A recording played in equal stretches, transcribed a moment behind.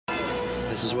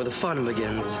This is where the fun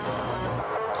begins.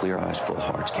 Clear eyes, full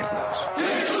hearts, can't lose.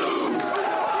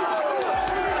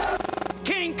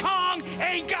 King Kong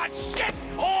ain't got shit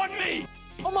on me!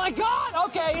 Oh my God!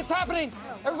 Okay, it's happening.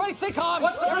 Everybody stay calm.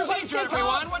 What's the Everybody procedure, stay calm.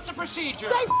 everyone? What's the procedure?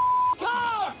 Stay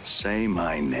calm! Say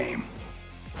my name.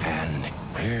 And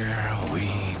here we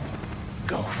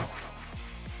go.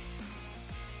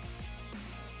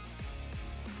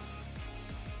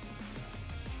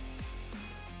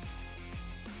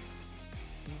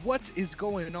 What is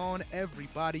going on,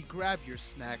 everybody? Grab your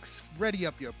snacks, ready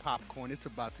up your popcorn. It's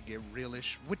about to get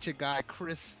realish. With your guy,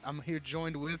 Chris. I'm here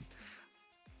joined with...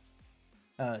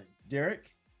 Derek.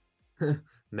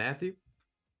 Matthew.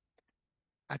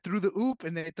 I threw the oop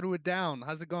and they threw it down.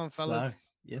 How's it going, fellas?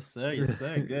 Yes, sir. Yes,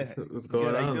 sir. Good. What's going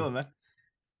Good. on? How you doing, man?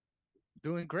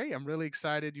 Doing great. I'm really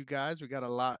excited, you guys. We got a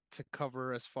lot to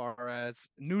cover as far as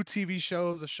new TV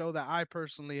shows, a show that I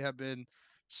personally have been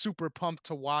super pumped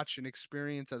to watch and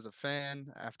experience as a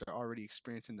fan after already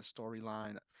experiencing the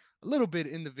storyline a little bit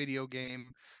in the video game,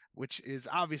 which is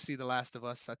obviously The Last of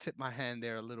Us. I tipped my hand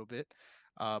there a little bit,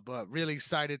 but really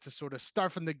excited to sort of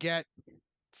start from the get,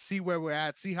 see where we're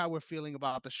at, see how we're feeling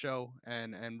about the show,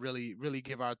 and really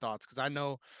give our thoughts, because I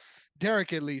know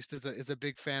Derek at least is a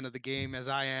big fan of the game, as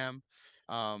I am.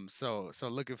 So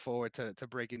looking forward to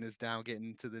breaking this down,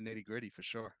 getting into the nitty gritty for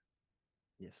sure.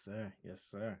 Yes, sir. Yes,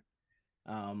 sir.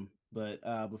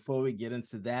 But before we get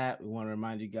into that, we want to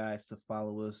remind you guys to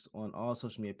follow us on all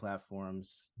social media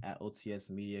platforms at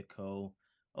OTS Media Co.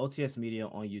 OTS Media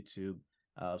on YouTube.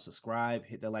 Subscribe,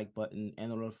 hit that like button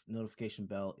and the notification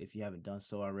bell if you haven't done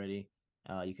so already.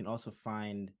 You can also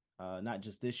find not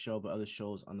just this show, but other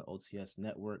shows on the OTS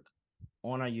network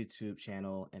on our YouTube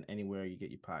channel and anywhere you get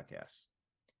your podcasts.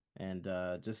 And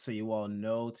just so you all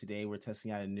know, today we're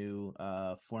testing out a new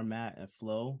format and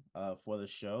flow for the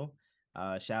show.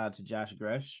 Shout out to Josh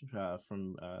Gresh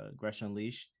from Gresh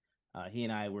Unleashed. He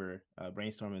and I were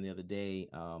brainstorming the other day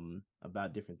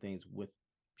about different things with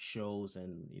shows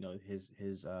and his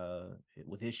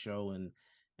with his show and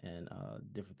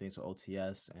different things for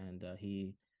OTS, and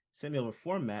he sent me over a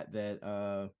format that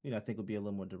I think would be a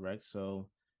little more direct. So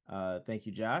thank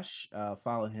you, Josh.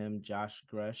 Follow him, Josh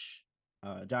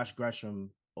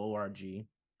Gresham ORG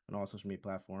on all social media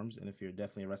platforms, and if you're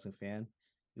definitely a wrestling fan,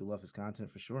 you'll love his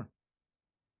content for sure.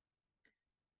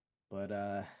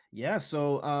 But yeah,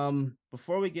 so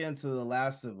before we get into The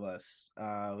Last of Us,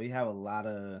 we have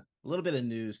a little bit of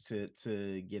news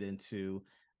to get into.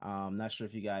 Not sure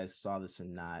if you guys saw this or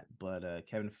not, but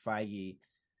Kevin Feige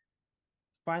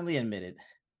finally admitted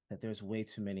that there's way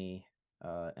too many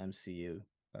MCU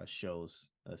shows,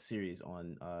 series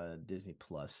on Disney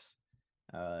Plus.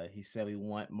 He said we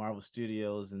want Marvel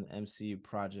Studios and MCU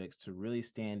projects to really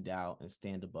stand out and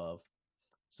stand above.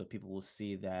 So people will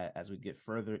see that as we get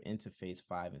further into phase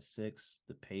 5 and 6,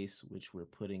 the pace which we're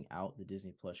putting out the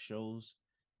Disney Plus shows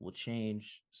will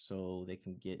change so they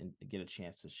can get a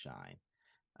chance to shine.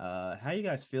 How you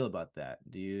guys feel about that?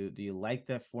 Do you like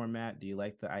that format? Do you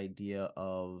like the idea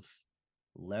of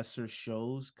lesser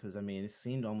shows? Because I mean, it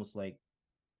seemed almost like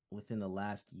within the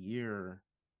last year,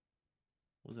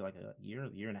 was it like a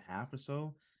year and a half or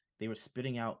so, they were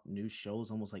spitting out new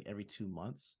shows almost like every 2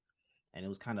 months, and it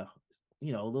was kind of a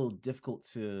little difficult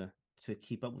to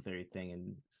keep up with everything,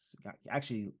 and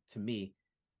actually to me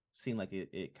seemed like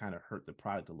it kind of hurt the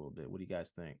product a little bit. What do you guys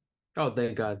think? Oh,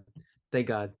 thank God.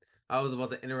 I was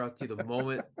about to interrupt you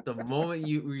the moment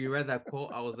you read that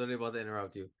quote. I was literally about to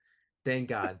interrupt you. Thank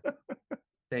God.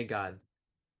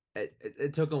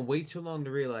 It took them way too long to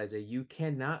realize that you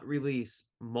cannot release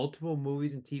multiple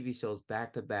movies and TV shows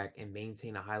back to back and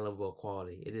maintain a high level of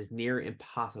quality. It is near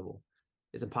impossible.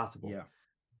 It's impossible. Yeah.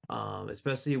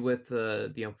 Especially with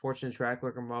the unfortunate track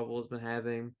record Marvel has been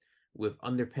having with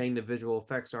underpaying the visual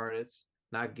effects artists,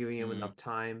 not giving them enough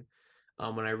time.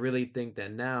 And I really think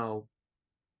that now,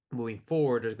 moving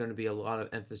forward, there's going to be a lot of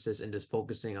emphasis in just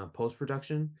focusing on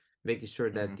post-production, making sure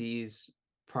that these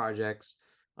projects,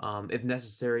 if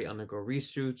necessary, undergo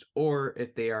reshoots, or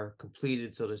if they are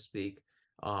completed, so to speak,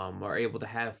 are able to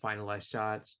have finalized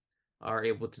shots, are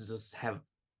able to just have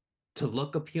to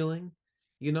look appealing,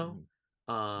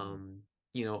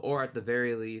 or at the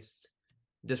very least,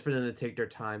 just for them to take their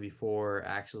time before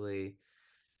actually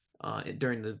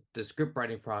during the script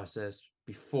writing process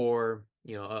before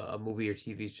a movie or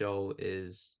TV show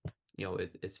is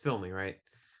it's filming, right?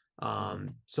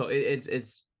 So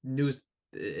it's news,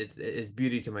 it's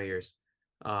beauty to my ears.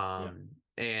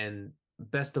 And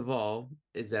best of all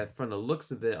is that from the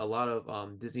looks of it, a lot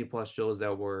of Disney Plus shows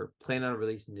that were planned on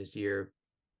releasing this year,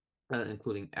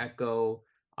 including Echo,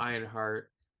 Ironheart,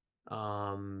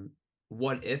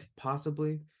 What If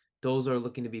possibly, those are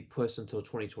looking to be pushed until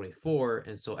 2024.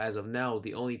 And so as of now,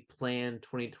 the only planned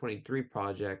 2023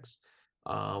 projects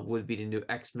would be the new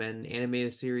X-Men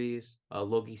animated series,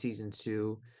 Loki season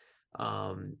 2,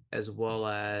 as well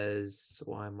as,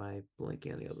 why am I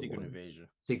blanking on the other Secret one? Invasion.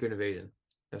 Secret Invasion.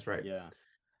 That's right. Yeah.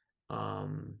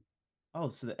 Oh,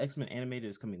 so the X-Men animated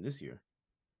is coming this year.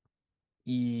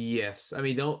 Yes. I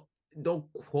mean, don't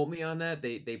quote me on that.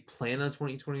 They plan on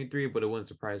 2023, but it wouldn't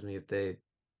surprise me if they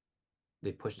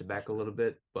pushed it back a little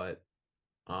bit. But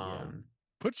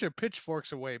Put your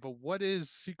pitchforks away. But what is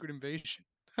Secret Invasion?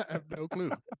 I have no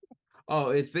clue. Oh,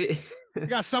 it's you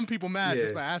got some people mad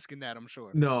just by asking that, I'm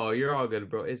sure. No, you're all good,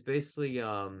 bro. It's basically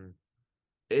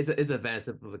it's a vast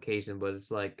simplification, but it's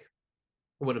like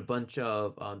when a bunch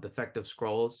of defective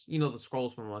Skrulls, the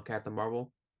Skrulls from Captain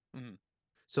Marvel. Mm-hmm.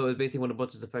 So it's basically when a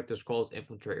bunch of defective Skrulls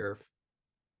infiltrate Earth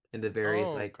in the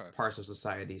various parts of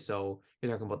society. So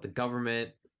you're talking about the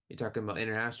government, you're talking about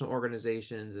international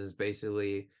organizations, and it's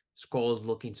basically Skrulls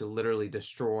looking to literally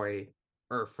destroy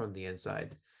Earth from the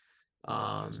inside.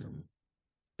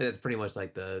 That's pretty much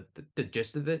like the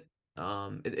gist of it.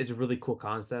 It's a really cool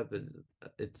concept.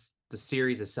 It's the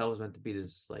series itself is meant to be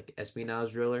this like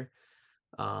espionage thriller,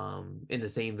 in the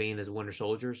same vein as Winter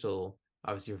Soldier. So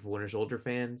obviously for Winter Soldier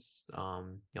fans,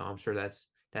 I'm sure that's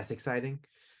exciting,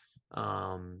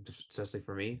 especially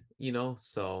for me.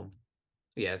 So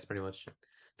yeah, it's pretty much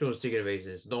Secret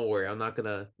Invasion is. Don't worry, I'm not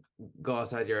gonna go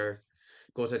outside your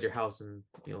house and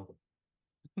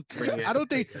I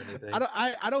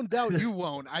don't doubt you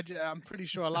won't. I'm pretty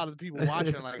sure a lot of the people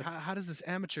watching are like, how does this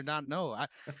amateur not know?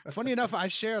 Funny enough, I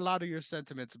share a lot of your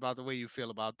sentiments about the way you feel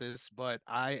about this, but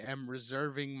I am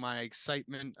reserving my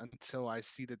excitement until I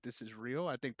see that this is real.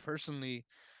 I think personally,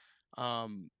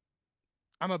 I'm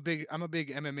a big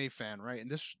MMA fan, right? And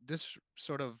this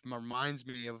sort of reminds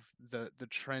me of the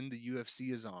trend the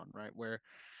UFC is on, right? Where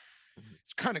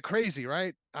it's kind of crazy,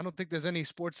 right? I don't think there's any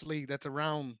sports league that's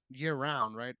around year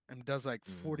round, right? And does like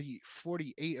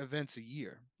 48 events a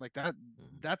year. Like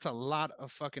that's a lot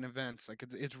of fucking events. Like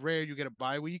it's rare you get a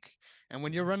bye week. And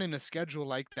when you're running a schedule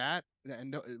like that,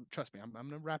 and trust me, I'm going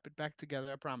to wrap it back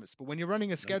together, I promise. But when you're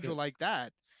running a schedule like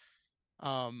that,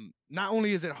 not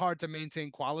only is it hard to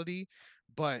maintain quality,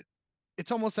 but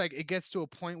it's almost like it gets to a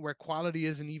point where quality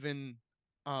isn't even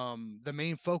the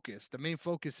main focus. The main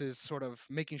focus is sort of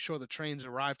making sure the trains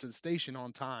arrive to the station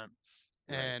on time.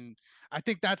 Right. And I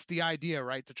think that's the idea,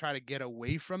 right? To try to get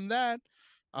away from that.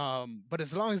 But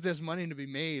as long as there's money to be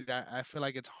made, I feel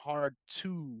like it's hard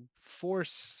to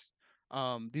force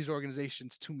these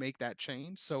organizations to make that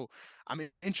change. So I'm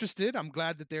interested. I'm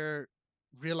glad that they're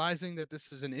realizing that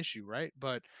this is an issue, right?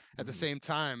 But at the same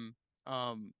time,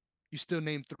 you still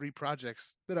name 3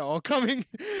 projects that are all coming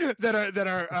that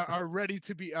are ready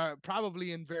to be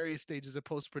probably in various stages of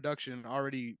post-production,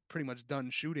 already pretty much done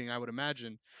shooting, I would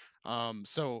imagine.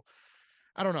 So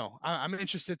I don't know. I'm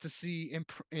interested to see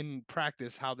in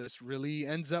practice how this really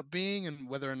ends up being, and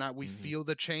whether or not we feel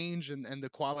the change and the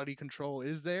quality control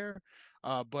is there.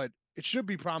 But it should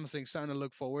be promising, something to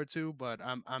look forward to. But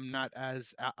I'm not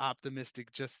as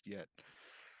optimistic just yet.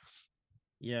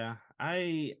 Yeah,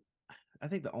 I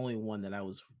think the only one that I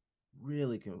was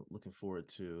really looking forward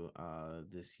to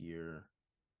this year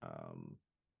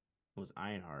was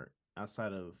Ironheart.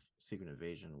 Outside of Secret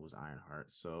Invasion was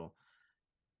Ironheart. So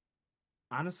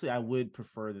honestly, I would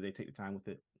prefer that they take the time with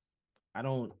it.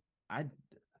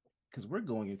 Because we're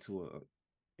going into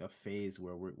a phase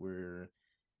where we're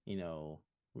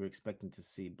expecting to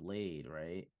see Blade,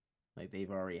 right? Like they've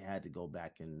already had to go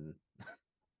back and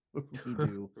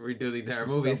redo the entire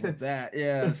movie with that.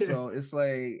 Yeah. So it's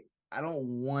like I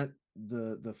don't want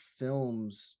the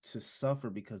films to suffer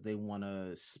because they want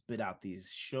to spit out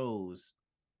these shows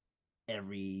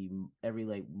every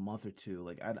like month or two.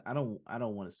 Like I don't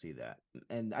want to see that.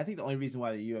 And I think the only reason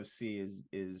why the UFC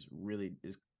is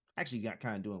actually got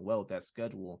kind of doing well with that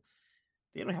schedule,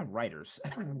 they don't have writers.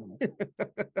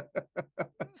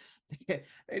 They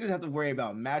just have to worry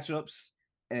about matchups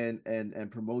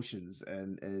and promotions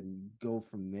and go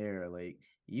from there. Like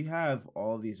you have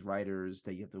all these writers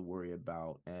that you have to worry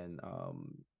about, and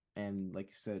like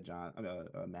you said, John,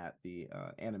 Matt, the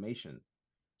animation.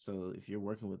 So if you're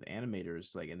working with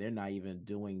animators, like, and they're not even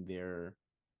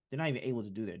able to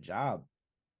do their job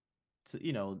to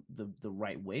the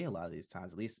right way a lot of these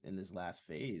times, at least in this last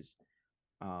phase,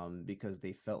 because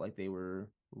they felt like they were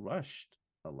rushed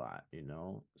a lot.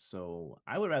 So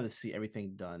I would rather see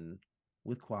everything done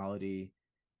with quality,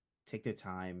 take their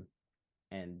time,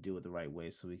 and do it the right way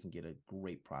so we can get a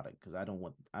great product. Because I don't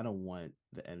want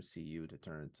the MCU to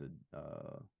turn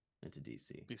into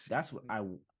DC. That's what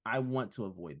I want to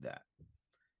avoid that.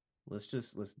 let's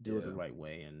do it the right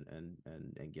way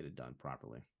and get it done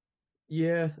properly.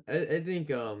 Yeah, I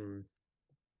think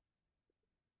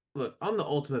look, I'm the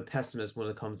ultimate pessimist when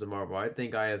it comes to Marvel. I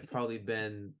think I have probably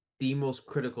been the most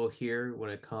critical here when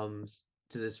it comes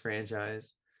to this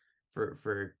franchise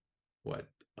for what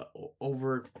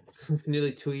over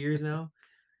nearly 2 years now.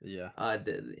 Yeah.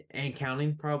 And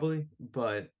counting probably,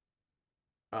 but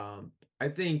I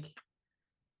think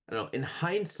I don't know, in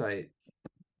hindsight,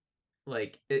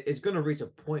 like it's gonna reach a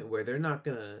point where they're not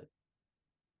gonna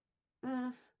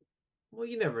well,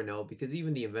 you never know because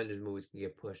even the Avengers movies can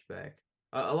get pushed back.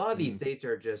 A lot of these dates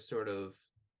are just sort of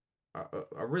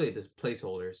are really just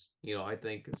placeholders. You know, I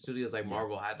think studios like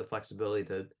Marvel had the flexibility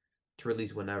to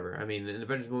release whenever. I mean, an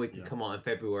Avengers movie can come out in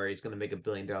February. It's going to make $1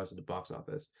 billion at the box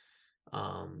office.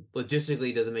 Logistically,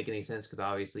 it doesn't make any sense because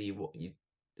obviously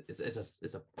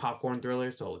it's a popcorn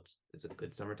thriller, so it's a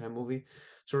good summertime movie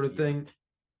sort of thing.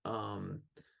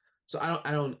 So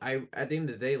I at the end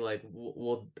of the day, like,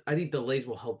 well, I think delays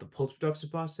will help the post-production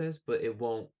process, but it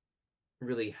won't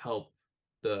really help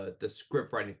the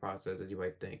script writing process as you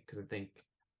might think. Because I think,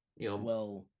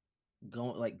 well,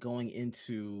 going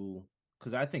into,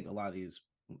 because I think a lot of these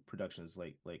productions,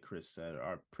 like Chris said,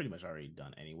 are pretty much already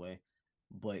done anyway.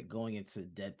 But going into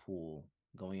Deadpool,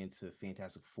 going into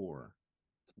Fantastic Four,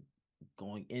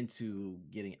 going into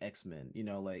getting X-Men,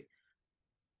 like,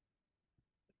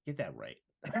 get that right.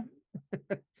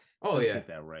 Let's get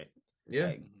that right.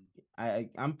 Yeah.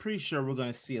 I'm pretty sure we're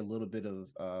going to see a little bit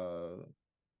of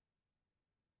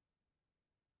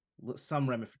some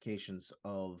ramifications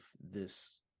of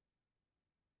this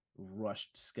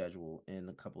rushed schedule in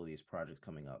a couple of these projects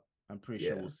coming up. I'm pretty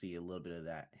sure we'll see a little bit of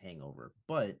that hangover,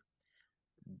 but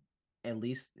at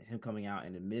least him coming out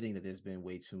and admitting that there's been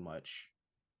way too much,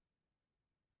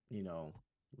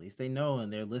 at least they know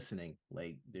and they're listening,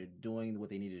 like they're doing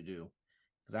what they need to do.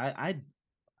 Because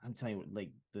I'm telling you, like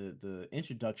the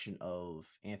introduction of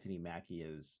Anthony Mackie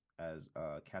as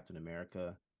Captain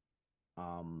America,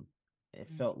 it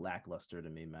felt lackluster to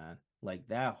me, man. Like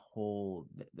that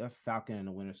Falcon and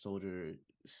the Winter Soldier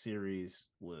series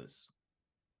was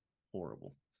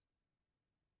horrible.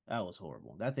 That was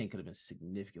horrible. That thing could have been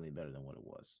significantly better than what it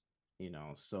was,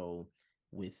 So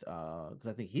with because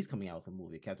I think he's coming out with a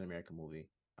movie, a Captain America movie.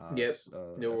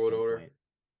 New World Order. Point.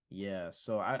 Yeah,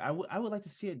 so I would like to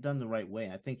see it done the right way.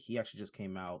 I think he actually just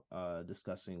came out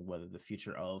discussing whether the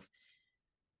future of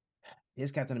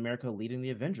his Captain America leading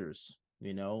the Avengers,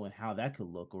 and how that could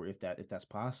look, or if that's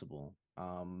possible.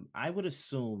 I would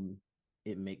assume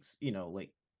it makes,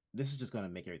 like, this is just going to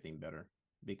make everything better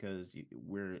because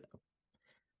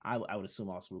I would assume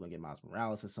also we're going to get Miles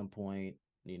Morales at some point.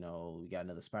 We got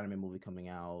another Spider-Man movie coming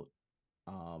out.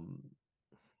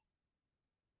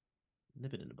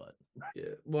 Nip it in the bud.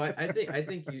 Yeah. Well, I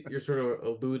think you're sort of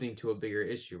alluding to a bigger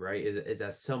issue, right? Is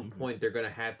at some point they're going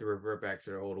to have to revert back to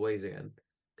their old ways again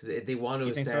because if they want to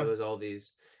establish all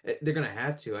these, they're going to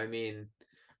have to. I mean,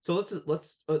 so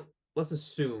let's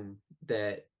assume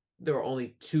that there are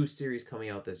only 2 series coming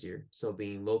out this year, so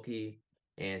being Loki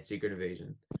and Secret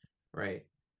Invasion, right?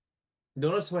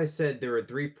 Notice how I said there are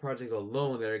 3 projects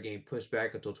alone that are getting pushed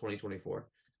back until 2024.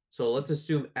 So let's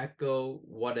assume Echo,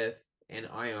 What If, and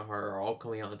Ironheart are all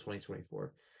coming out in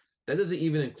 2024. That doesn't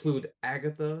even include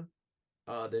Agatha,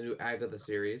 the new Agatha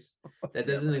series. That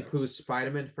doesn't include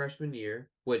Spider-Man Freshman Year,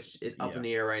 which is up in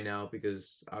the air right now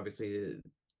because obviously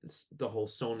the whole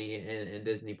Sony and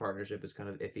Disney partnership is kind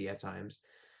of iffy at times.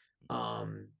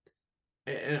 And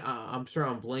I'm sure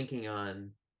I'm blanking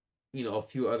on, a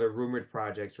few other rumored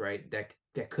projects, right? That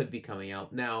could be coming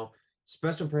out. Now,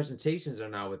 special presentations are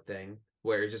now a thing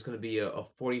where it's just going to be a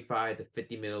 45 to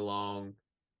 50-minute long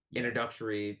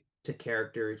introductory to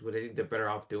characters, which I think they're better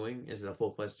off doing instead of a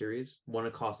full-fledged series. 1,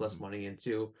 it costs less money, and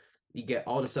 2, you get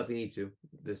all the stuff you need to.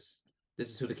 This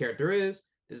is who the character is.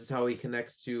 This is how he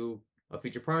connects to a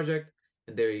future project,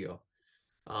 and there you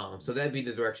go. So that'd be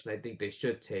the direction I think they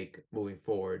should take moving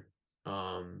forward.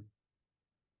 So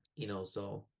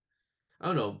I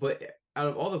don't know, but out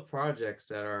of all the projects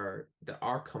that are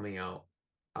coming out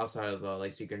outside of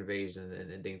like Secret Invasion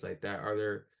and things like that, are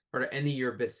there any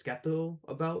you're a bit skeptical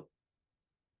about?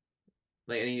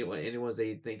 Like anyone's that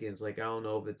you think is like, I don't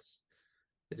know if it's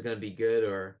gonna be good,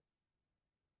 or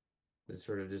just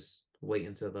sort of just wait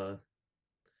until the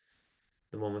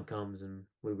moment comes and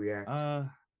we react.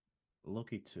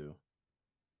 Loki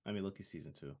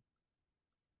season 2.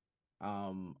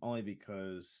 Only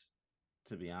because,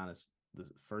 to be honest, the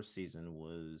first season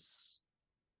was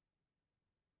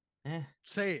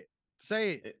Say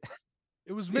it.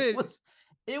 It was mid.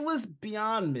 It was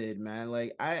beyond mid, man.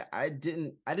 Like I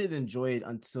didn't enjoy it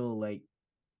until like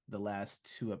the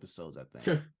last 2 episodes, I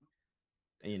think.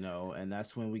 And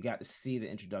that's when we got to see the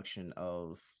introduction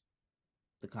of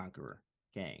the Conqueror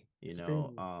Kang.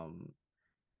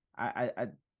 I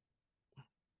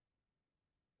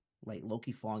like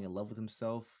Loki falling in love with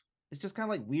himself. It's just kind of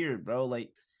like weird, bro.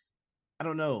 Like, I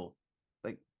don't know.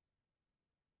 Like,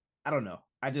 I don't know.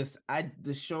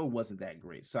 The show wasn't that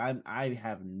great. So I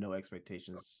have no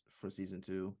expectations for season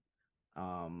 2.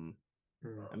 I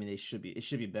mean, it should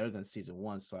be better than season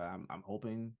 1. So I'm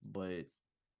hoping, but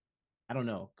I don't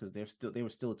know, because they were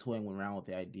still toying around with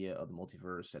the idea of the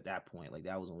multiverse at that point. Like,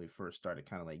 that was when we first started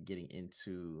kind of like getting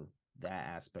into that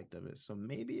aspect of it. So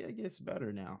maybe it gets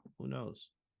better now. Who knows?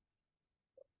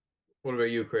 What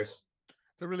about you, Chris?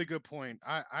 It's a really good point.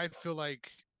 I feel like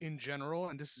in general,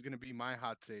 and this is going to be my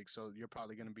hot take, so you're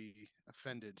probably going to be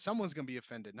offended. Someone's going to be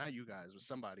offended, not you guys, but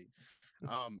somebody.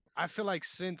 I feel like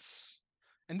since,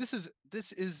 and this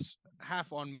is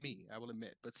half on me, I will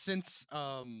admit, but since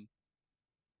the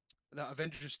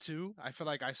Avengers 2, I feel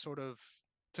like I sort of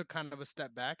took kind of a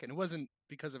step back, and it wasn't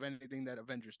because of anything that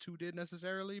Avengers 2 did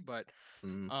necessarily, but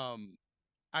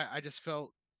I just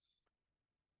felt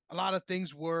a lot of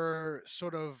things were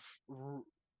sort of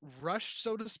rushed,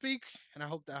 so to speak, and I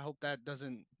hope that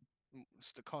doesn't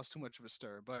cause too much of a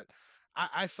stir. But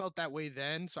I felt that way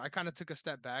then, so I kind of took a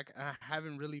step back, and I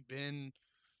haven't really been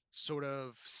sort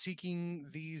of seeking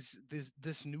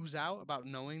this news out about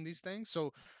knowing these things.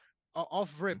 So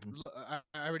off rip, I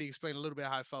already explained a little bit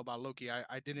how I felt about Loki.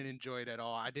 I didn't enjoy it at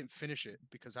all. I didn't finish it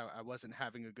because I wasn't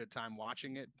having a good time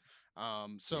watching it.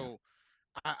 So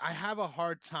I have a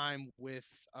hard time with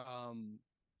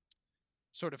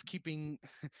sort of keeping,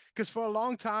 because for a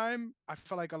long time I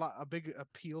felt like a big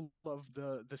appeal of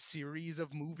the series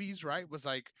of movies, right, was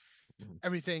like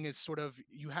everything is sort of,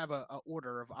 you have a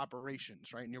order of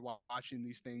operations, right, and you're watching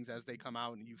these things as they come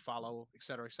out and you follow, et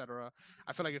cetera, et cetera.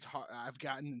 I feel like it's hard. I've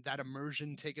gotten that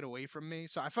immersion taken away from me,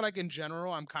 so I feel like in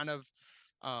general I'm kind of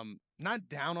not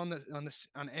down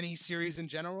on any series in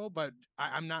general, but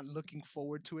I'm not looking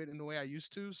forward to it in the way I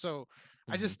used to. So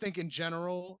I just think in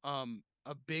general,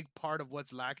 a big part of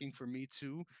what's lacking for me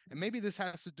too, and maybe this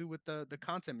has to do with the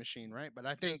content machine, right? But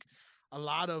I think a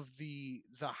lot of the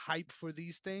hype for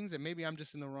these things, and maybe I'm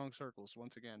just in the wrong circles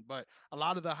once again, but a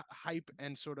lot of the hype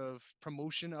and sort of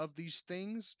promotion of these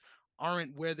things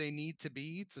aren't where they need to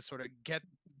be to sort of get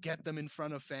them in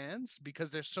front of fans,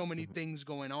 because there's so many things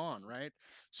going on, right?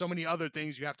 So many other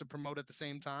things you have to promote at the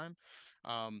same time.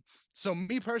 So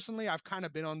me personally, I've kind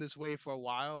of been on this way for a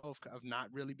while of not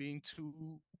really being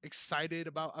too excited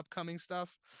about upcoming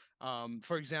stuff.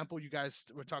 For example, you guys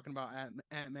were talking about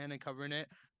Ant-Man and covering it.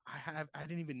 I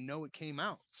didn't even know it came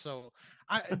out. So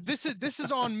this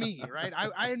is on me, right?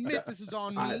 I admit this is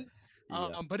on me.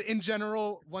 But in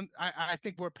general, I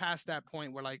think we're past that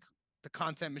point where like the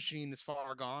content machine is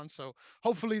far gone. So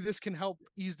hopefully this can help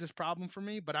ease this problem for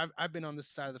me. But I've been on this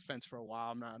side of the fence for a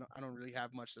while. I don't really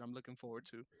have much that I'm looking forward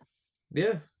to.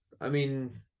 Yeah, I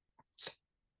mean,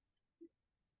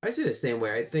 I see the same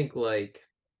way. I think like,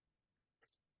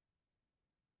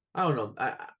 I don't know.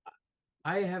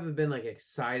 I haven't been like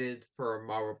excited for a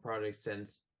Marvel project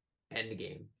since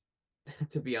Endgame,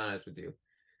 to be honest with you.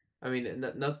 I mean,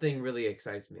 nothing really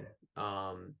excites me.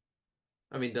 I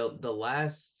mean, the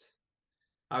last,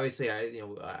 obviously,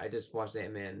 I just watched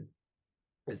Ant-Man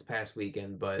this past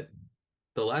weekend, but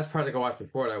the last project I watched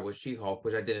before that was She-Hulk,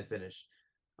 which I didn't finish.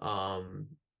 Because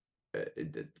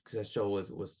that show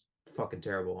was fucking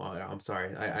terrible. I'm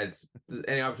sorry. I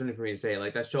any opportunity for me to say it,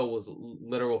 like that show was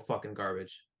literal fucking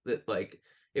garbage. That like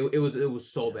it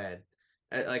was so bad.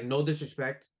 Like, no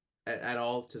disrespect at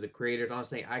all to the creators. I'm not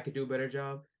saying I could do a better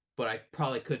job, but I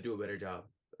probably could do a better job.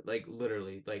 Like,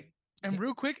 literally, like. And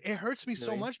real quick, it hurts me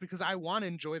so much because I want to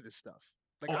enjoy this stuff.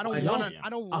 Like, I don't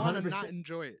want to not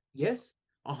enjoy it. Yes,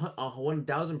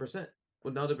 1,000%,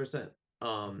 1,000%.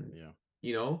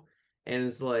 You know, and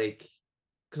it's like,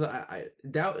 because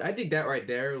I think that right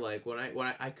there, like when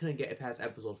I couldn't get past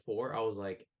episode 4, I was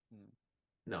like,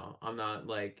 no, I'm not,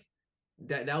 like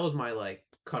that was my like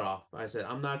cutoff. I said,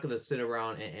 I'm not gonna sit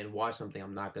around and watch something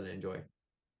I'm not gonna enjoy.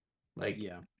 Like,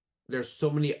 there's so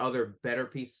many other better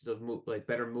pieces of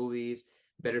better movies,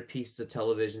 better pieces of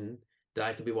television that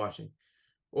I could be watching,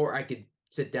 or I could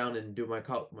sit down and do my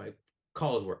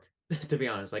college work. To be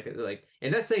honest, like,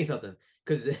 and that's saying something,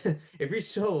 because if your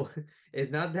show is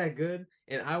not that good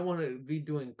and I want to be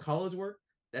doing college work,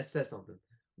 that says something.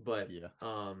 But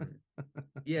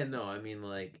no, I mean,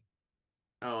 like,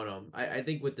 I don't know. I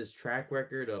think with this track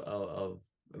record of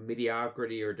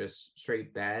mediocrity or just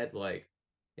straight bad, like,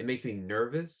 it makes me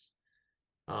nervous.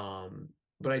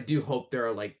 But I do hope there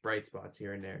are like bright spots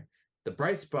here and there. The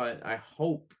bright spot, I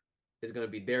hope, is gonna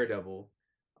be Daredevil.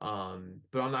 But I'm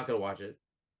not gonna watch it.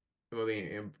 I'm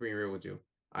being real with you.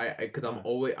 Because I'm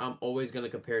always gonna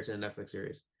compare it to the Netflix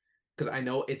series. Because I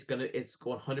know it's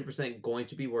 100% going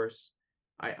to be worse.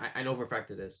 I know for a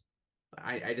fact it is.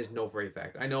 I just know for a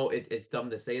fact. I know it's dumb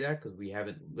to say that because we've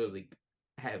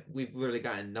literally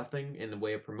gotten nothing in the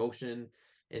way of promotion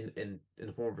in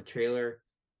the form of a trailer,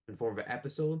 in the form of an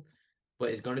episode. But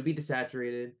it's going to be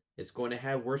desaturated. It's going to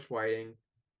have worse writing.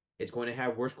 It's going to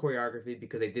have worse choreography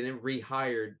because they didn't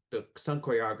rehire the stunt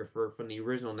choreographer from the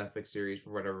original Netflix series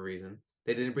for whatever reason.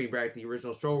 They didn't bring back the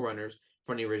original showrunners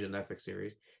from the original Netflix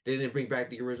series. They didn't bring back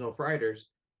the original writers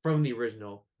from the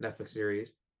original Netflix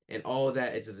series. And all of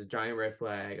that is just a giant red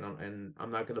flag. And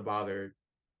I'm not going to bother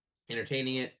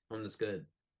entertaining it. I'm just going to,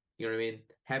 you know what I mean?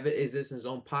 Have it exist in its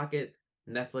own pocket,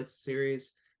 Netflix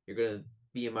series. You're going to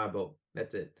be in my boat.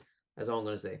 That's it. That's all I'm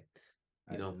going to say.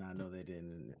 I did not know they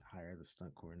didn't hire the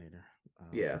stunt coordinator.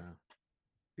 Yeah.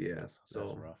 That's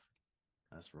so rough.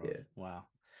 That's rough. Yeah. Wow.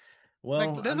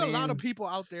 Well, like, there's a lot of people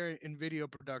out there in video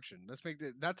production. Let's make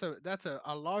that's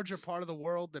a larger part of the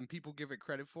world than people give it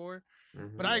credit for.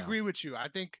 But I agree with you. I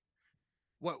think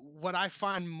what I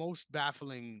find most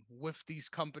baffling with these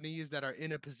companies that are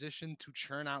in a position to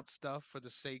churn out stuff for the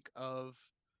sake of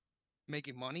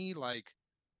making money, like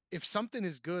if something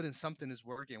is good and something is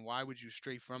working, why would you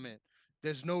stray from it?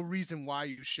 There's no reason why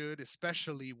you should,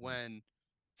 especially when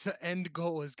the end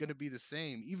goal is going to be the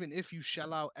same. Even if you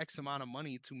shell out X amount of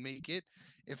money to make it,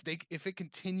 if it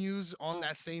continues on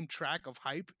that same track of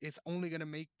hype, it's only going to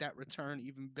make that return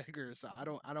even bigger. So I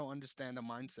don't understand the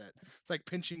mindset. It's like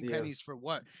pinching pennies for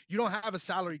what? You don't have a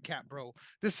salary cap, bro.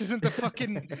 This isn't the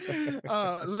fucking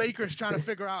Lakers trying to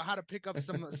figure out how to pick up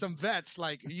some vets.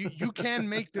 Like you can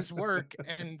make this work,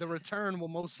 and the return will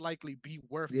most likely be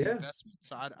worth the investment.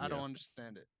 So I don't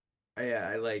understand it.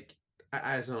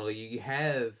 I just know you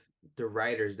have the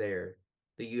writers there.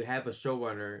 That you have a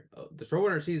showrunner. The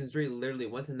showrunner of season 3 literally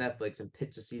went to Netflix and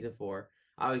pitched a season 4.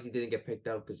 Obviously, didn't get picked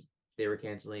up because they were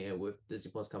canceling it with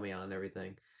Disney Plus coming out and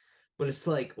everything. But it's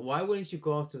like, why wouldn't you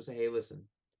go up to them and say, "Hey, listen,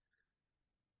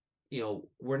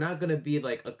 we're not gonna be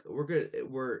like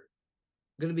we're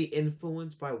gonna be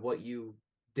influenced by what you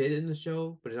did in the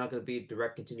show, but it's not gonna be a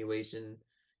direct continuation.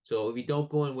 So if you don't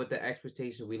go in with the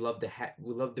expectation, we love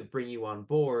to bring you on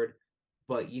board."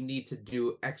 But you need to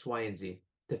do X, Y, and Z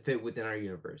to fit within our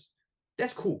universe.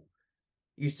 That's cool.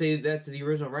 You say that to the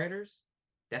original writers,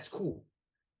 that's cool.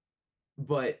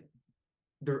 But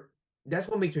that's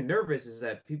what makes me nervous is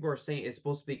that people are saying it's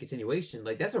supposed to be a continuation.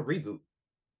 Like, that's a reboot,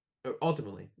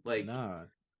 ultimately. Like, nah.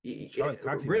 Charlie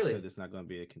Cox really said it's not going to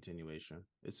be a continuation.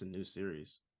 It's a new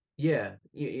series. Yeah,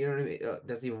 you know what I mean.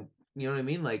 That's even, you know what I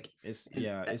mean. Like, it's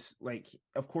like,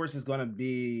 of course, it's going to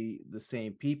be the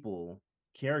same people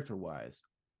character-wise,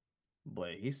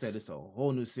 but he said it's a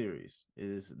whole new series.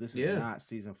 This is not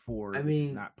season 4. This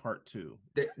is not part 2.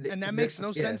 And that makes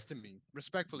no sense to me,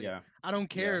 respectfully. Yeah. I don't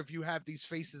care if you have these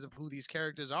faces of who these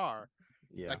characters are.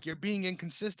 Yeah. Like, you're being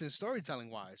inconsistent storytelling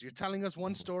wise. You're telling us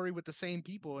one story with the same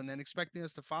people and then expecting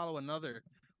us to follow another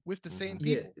with the same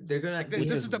people. They're gonna.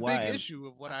 This is the big issue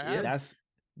of what I have.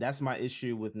 That's my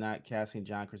issue with not casting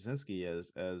John Krasinski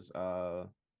as Mr.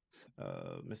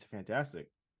 Fantastic,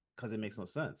 because it makes no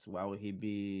sense. Why would he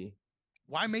be?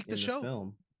 Why make the show?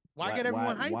 Film? Why get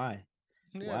everyone hyped? Why?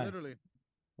 Yeah, why? literally.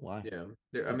 Why? Yeah,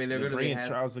 they're going to bring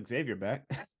Charles Xavier back.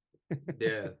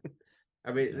 Yeah,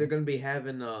 I mean they're going to be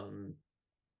having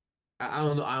I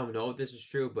don't know if this is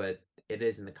true, but it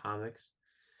is in the comics.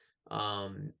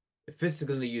 Fisk is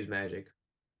going to use magic.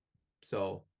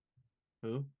 So,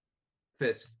 who?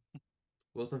 Fisk,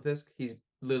 Wilson Fisk. He's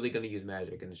literally going to use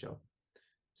magic in the show.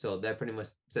 So that pretty much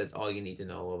says all you need to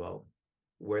know about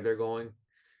where they're going.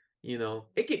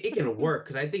 It can work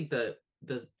because I think the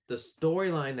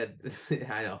storyline that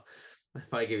I know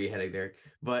if I give you a headache, Derek,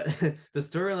 but the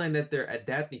storyline that they're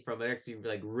adapting from is actually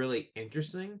like really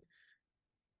interesting.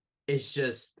 It's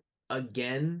just,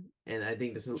 again, and I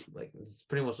think this is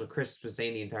pretty much what Chris was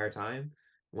saying the entire time.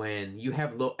 When you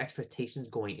have low expectations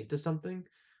going into something,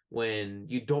 when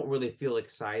you don't really feel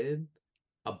excited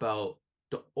about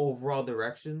the overall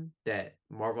direction that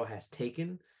Marvel has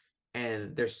taken,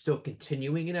 and they're still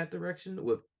continuing in that direction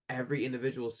with every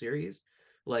individual series,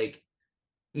 like,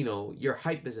 your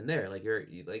hype isn't there. Like, you're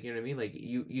like, you know what I mean? Like,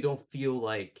 you don't feel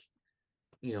like,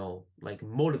 like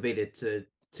motivated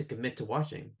to commit to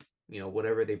watching,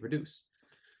 whatever they produce,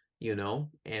 and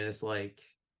it's like,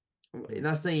 I'm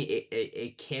not saying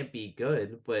it can't be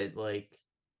good, but like,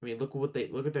 I mean, look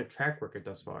at their track record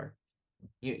thus far.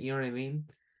 You know what I mean?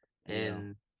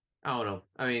 And I don't know.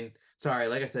 I mean, sorry,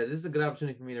 like I said, this is a good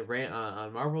opportunity for me to rant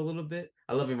on Marvel a little bit.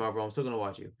 I love you, Marvel. I'm still gonna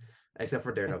watch you, except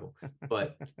for Daredevil.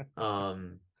 But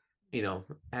you know,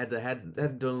 had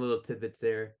to do a little tidbits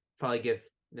there. Probably give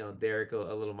Derek a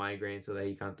little migraine so that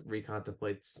he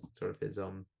recontemplates sort of his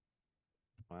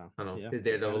Wow. I don't know, Yeah, his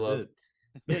Daredevil love.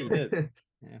 Yeah, you did.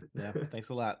 Yeah. Thanks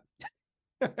a lot.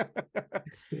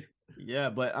 Yeah,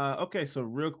 but okay, so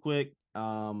real quick,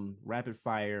 rapid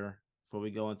fire before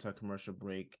we go into a commercial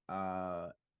break.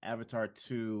 Avatar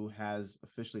 2 has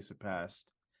officially surpassed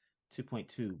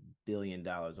 $2.2 billion,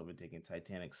 overtaking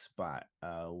Titanic's spot.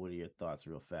 What are your thoughts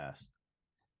real fast?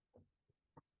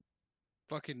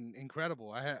 Fucking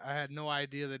incredible. I had no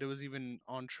idea that it was even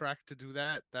on track to do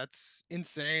that. That's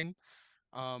insane.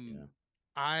 Yeah.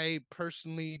 I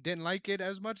personally didn't like it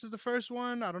as much as the first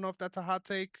one. I don't know if that's a hot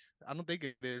take. I don't think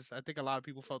it is. I think a lot of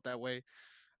people felt that way.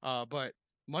 But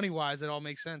money wise, it all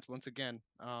makes sense. Once again,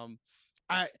 I'm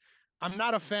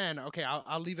not a fan. Okay,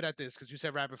 I'll leave it at this because you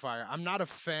said rapid fire. I'm not a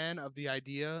fan of the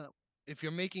idea. If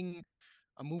you're making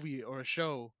a movie or a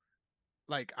show,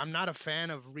 like I'm not a fan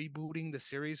of rebooting the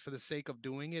series for the sake of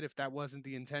doing it if that wasn't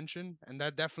the intention, and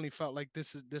that definitely felt like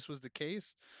this was the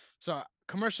case. So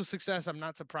commercial success I'm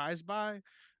not surprised by.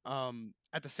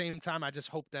 At the same time, I just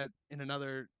hope that in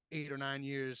another 8 or 9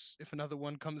 years, if another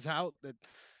one comes out, that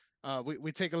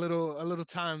we take a little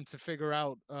time to figure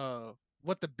out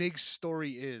what the big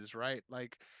story is, right?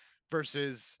 Like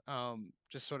versus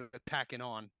just sort of attacking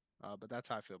on. But that's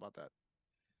how I feel about that.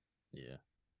 Yeah.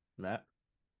 Matt?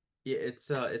 Yeah, it's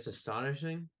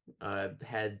astonishing.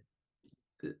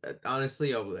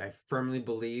 Honestly, I firmly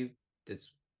believe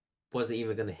this wasn't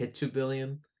even going to hit 2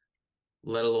 billion,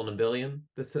 let alone a billion.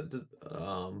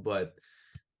 But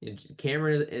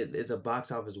Cameron is a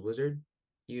box office wizard,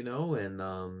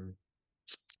 and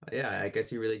yeah, I guess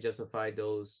he really justified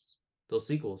those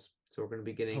sequels. So we're going to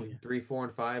be getting 3, 4,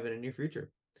 and 5 in the near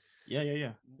future.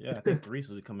 Yeah. I think 3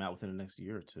 will come out within the next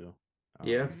year or two.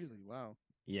 Yeah. Really? Wow.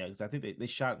 Yeah, because I think they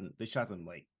shot them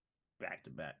like back to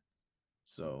back.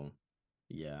 So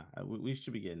yeah, we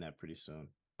should be getting that pretty soon.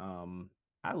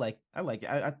 I like it.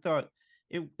 I thought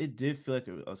it did feel like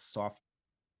a soft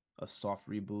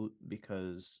reboot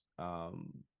because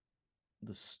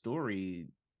the story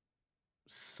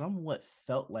somewhat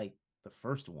felt like the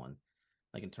first one,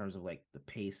 like in terms of like the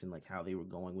pace and like how they were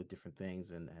going with different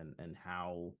things and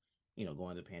how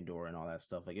going to Pandora and all that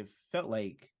stuff. Like it felt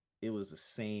like it was the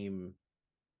same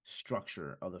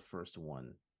structure of the first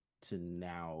one to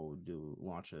now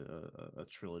launch a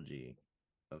trilogy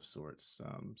of sorts.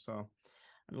 So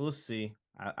I mean, we'll see.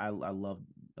 I love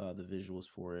the visuals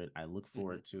for it. I look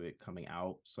forward to it coming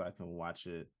out so I can watch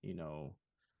it, in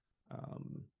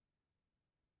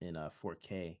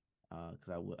 4K.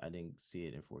 Because I didn't see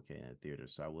it in 4K in a theater,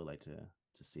 so I would like to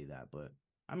see that. But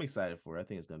I'm excited for it. I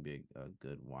think it's going to be a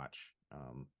good watch.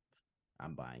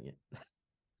 I'm buying it.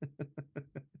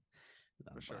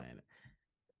 I'm buying it.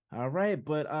 All right,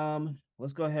 but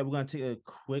let's go ahead. We're gonna take a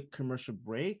quick commercial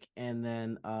break, and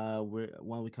then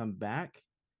when we come back,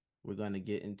 we're gonna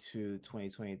get into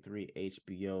 2023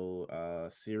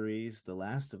 HBO series, The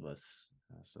Last of Us.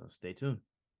 So stay tuned.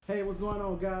 Hey, what's going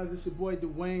on, guys? It's your boy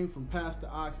Dwayne from Past the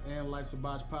Ox and Life's a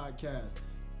Botch podcast.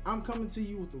 I'm coming to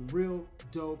you with a real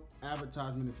dope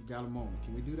advertisement if you got a moment.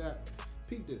 Can we do that?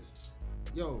 Peep this.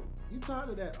 Yo, you tired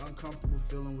of that uncomfortable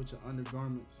feeling with your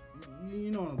undergarments?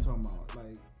 You know what I'm talking about.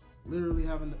 Like, literally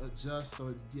having to adjust so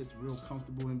it gets real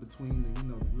comfortable in between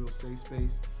the real safe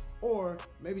space. Or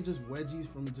maybe just wedgies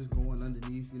from just going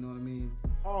underneath, you know what I mean?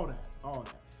 All that.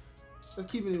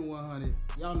 Let's keep it in 100.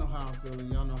 Y'all know how I'm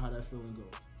feeling. Y'all know how that feeling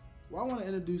goes. Well, I want to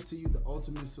introduce to you the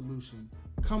ultimate solution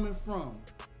coming from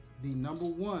the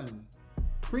 #1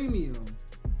 premium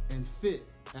and fit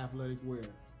athletic wear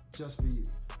just for you.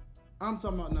 I'm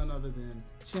talking about none other than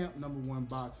Champ #1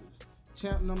 Boxers.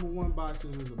 Champ #1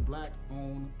 Boxers is a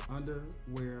black-owned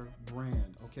underwear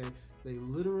brand, okay? They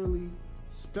literally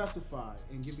specify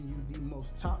in giving you the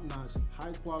most top-notch,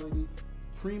 high-quality,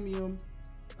 premium,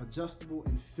 adjustable,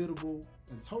 and fittable,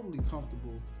 and totally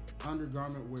comfortable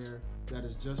undergarment wear that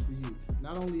is just for you.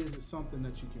 Not only is it something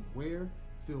that you can wear,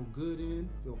 feel good in,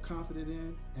 feel confident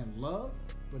in, and love,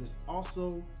 but it's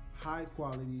also high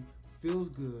quality, feels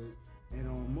good,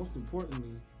 and most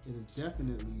importantly, it is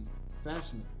definitely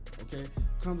fashionable, okay?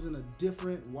 Comes in a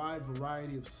different, wide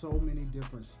variety of so many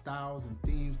different styles and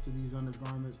themes to these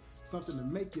undergarments. Something to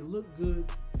make you look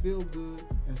good, feel good,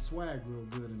 and swag real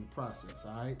good in the process,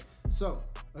 all right? So,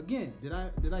 again, did I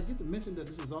get to mention that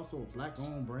this is also a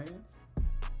black-owned brand?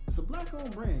 It's a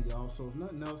black-owned brand, y'all, so if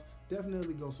nothing else,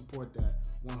 definitely go support that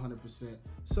 100%.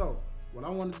 So, what I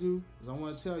want to do is I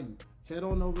want to tell you, Head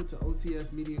on over to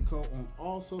OTS Media Co. on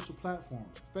all social platforms,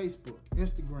 Facebook,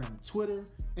 Instagram, Twitter,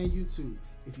 and YouTube.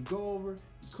 If you go over,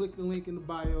 you click the link in the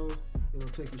bios, it'll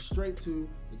take you straight to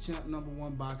the Champ Number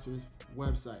One Boxers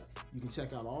website. You can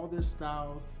check out all their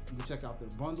styles, you can check out their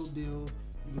bundle deals,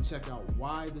 you can check out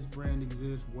why this brand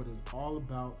exists, what it's all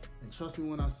about, and trust me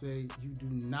when I say you do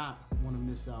not want to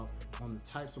miss out on the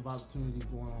types of opportunities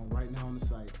going on right now on the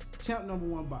site. Champ Number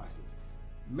One Boxers.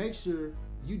 Make sure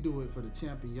you do it for the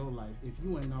champ in your life if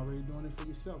you ain't already doing it for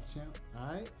yourself, champ. All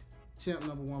right? Champ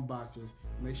Number One Boxers.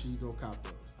 Make sure you go cop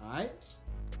those. All right?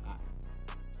 All right.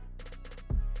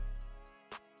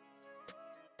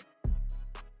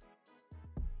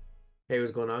 Hey,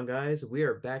 what's going on, guys? We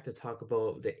are back to talk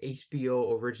about the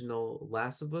HBO original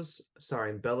Last of Us,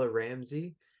 starring Bella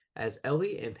Ramsey as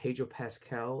Ellie and Pedro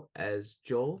Pascal as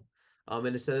Joel.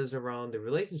 And it centers around the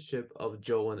relationship of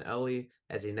Joel and Ellie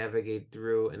as they navigate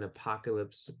through an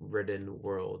apocalypse-ridden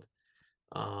world.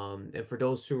 And for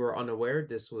those who are unaware,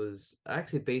 this was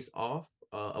actually based off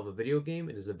of a video game.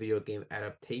 It is a video game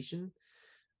adaptation.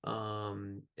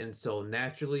 And so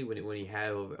naturally, when you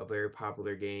have a very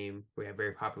popular game, we have a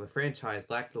very popular franchise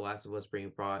like The Last of Us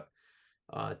being brought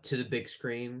to the big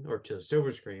screen, or to the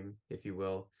silver screen, if you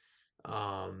will,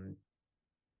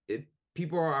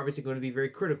 people are obviously going to be very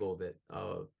critical of it,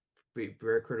 be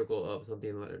very critical of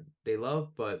something that they love.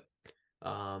 But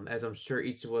as I'm sure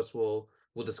each of us will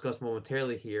discuss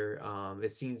momentarily here,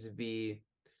 it seems to be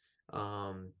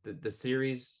the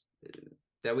series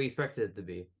that we expected it to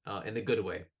be, in a good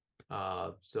way.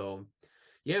 So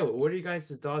yeah, what are you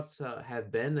guys' thoughts have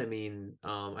been? I mean,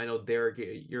 I know Derek,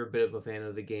 you're a bit of a fan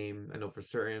of the game. I know for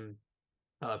certain.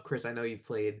 Chris, I know you've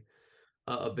played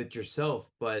a bit yourself,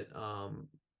 but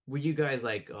were you guys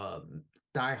like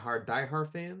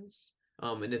diehard fans?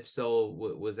 And if so,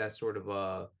 was that sort of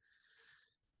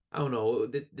I don't know,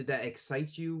 did that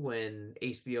excite you when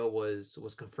HBO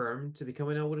was confirmed to be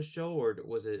coming out with a show, or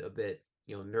was it a bit,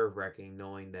 nerve-wracking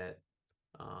knowing that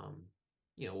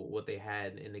what they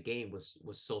had in the game was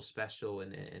so special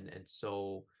and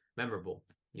so memorable,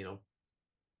 Yeah,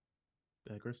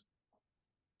 Chris?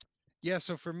 Yeah,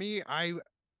 so for me,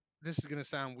 this is gonna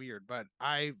sound weird, but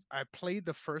I played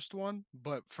the first one,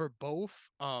 but for both,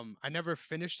 I never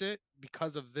finished it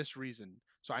because of this reason.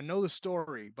 So I know the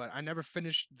story, but I never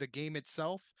finished the game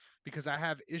itself because I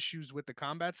have issues with the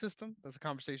combat system. That's a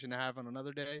conversation to have on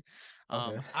another day.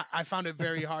 Okay. I found it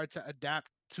very hard to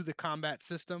adapt to the combat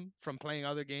system from playing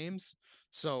other games.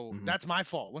 So that's my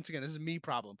fault. Once again, this is me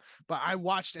problem. But I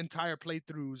watched entire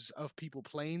playthroughs of people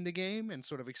playing the game and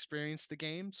sort of experienced the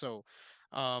game. So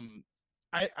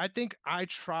I think I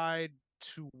tried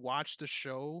to watch the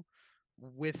show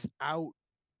without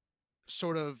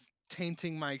sort of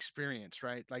tainting my experience,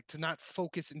 right? Like to not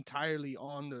focus entirely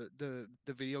on the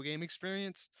video game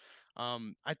experience.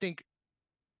 I think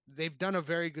they've done a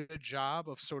very good job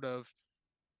of sort of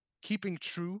keeping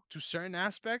true to certain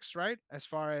aspects, right? As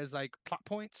far as like plot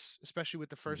points, especially with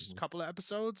the first couple of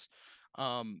episodes.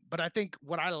 But I think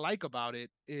what I like about it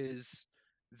is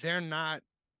they're not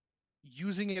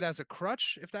using it as a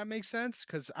crutch, if that makes sense.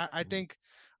 Because I think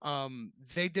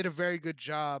they did a very good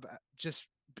job just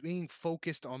being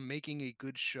focused on making a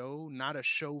good show, not a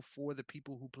show for the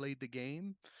people who played the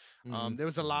game. There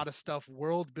was a lot of stuff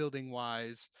world building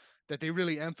wise that they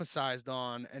really emphasized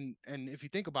on, and if you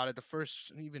think about it, the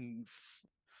first even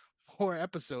 4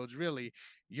 episodes, really,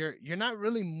 you're not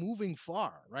really moving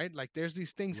far, right? Like there's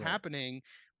these things happening,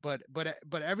 but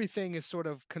everything is sort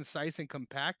of concise and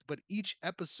compact. But each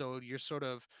episode, you're sort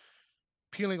of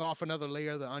peeling off another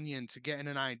layer of the onion to get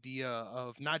an idea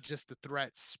of not just the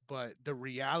threats, but the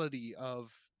reality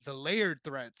of the layered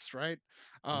threats, right?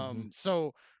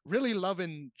 So really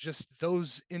loving just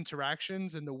those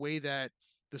interactions and the way that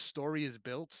the story is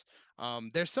built.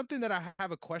 There's something that I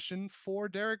have a question for,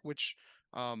 Derek, which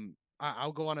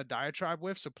I'll go on a diatribe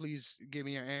with, so please give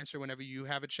me your answer whenever you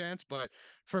have a chance. But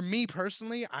for me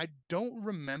personally, I don't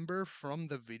remember from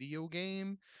the video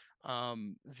game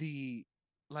the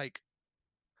like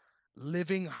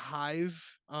living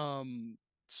hive,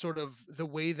 sort of the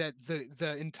way that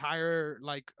the entire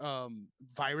like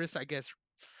virus, I guess,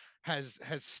 has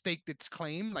staked its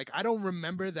claim. Like I don't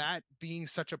remember that being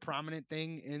such a prominent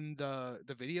thing in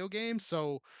the video game.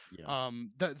 So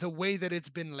the way that it's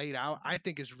been laid out, I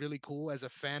think is really cool as a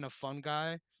fan of Fun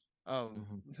Guy.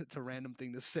 It's a random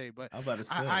thing to say, but I'm about to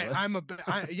say, I'm a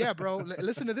yeah, bro.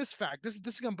 Listen to this fact. This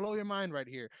is gonna blow your mind right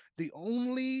here. The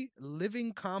only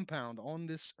living compound on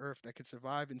this earth that can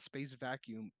survive in space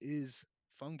vacuum is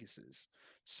funguses.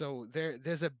 So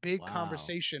there's a big Wow.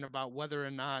 conversation about whether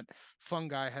or not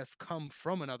fungi have come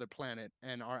from another planet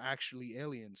and are actually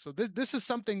aliens. So this is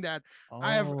something that Oh,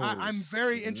 I'm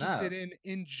very interested snap.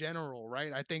 in general,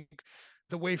 right? I think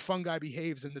the way fungi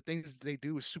behaves and the things that they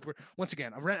do is super. Once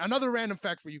again, another random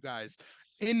fact for you guys.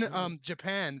 In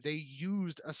Japan, they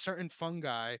used a certain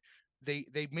fungi. They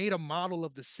made a model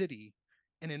of the city,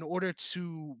 and in order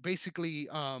to basically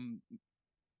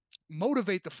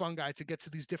motivate the fungi to get to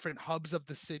these different hubs of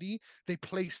the city, they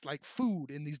placed like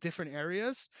food in these different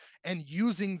areas, and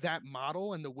using that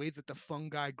model and the way that the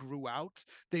fungi grew out,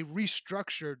 they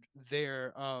restructured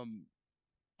their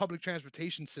public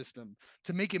transportation system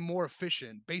to make it more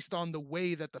efficient based on the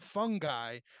way that the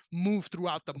fungi move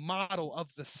throughout the model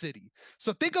of the city.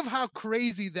 So think of how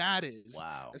crazy that is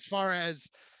Wow. as far as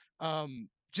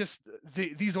just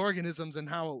these organisms and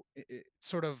how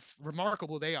sort of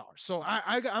remarkable they are. So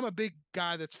I'm a big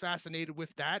guy that's fascinated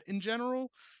with that in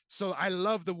general. So I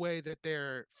love the way that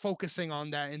they're focusing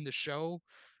on that in the show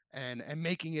and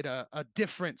making it a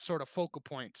different sort of focal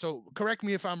point. So correct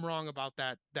me if I'm wrong about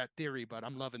that theory, but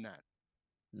I'm loving that.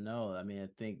 No, I mean,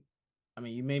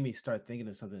 you made me start thinking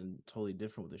of something totally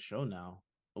different with the show now,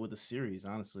 or with the series,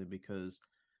 honestly, because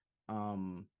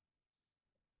um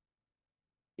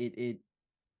it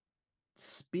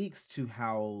speaks to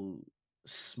how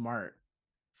smart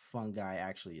fungi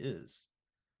actually is,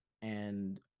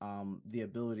 and the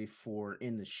ability for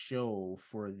in the show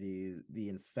for the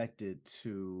infected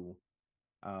to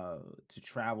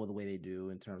travel the way they do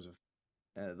in terms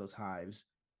of those hives,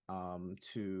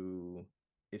 to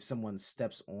if someone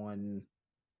steps on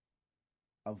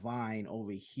a vine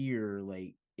over here,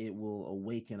 like it will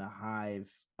awaken a hive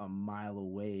a mile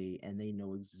away and they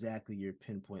know exactly your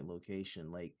pinpoint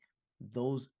location. Like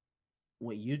those,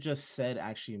 what you just said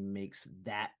actually makes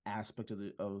that aspect of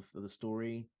the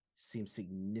story seem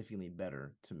significantly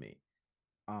better to me.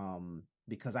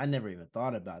 Because I never even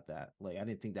thought about that. Like I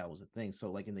didn't think that was a thing.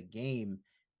 So like in the game,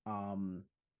 um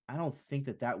I don't think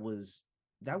that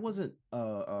wasn't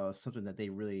something that they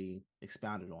really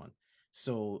expounded on.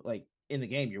 So like in the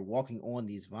game you're walking on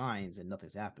these vines and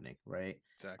nothing's happening, right?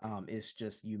 Exactly. It's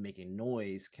just you making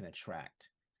noise can attract.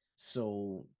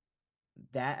 So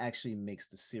that actually makes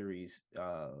the series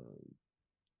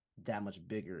that much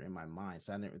bigger in my mind.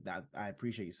 So I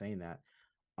appreciate you saying that.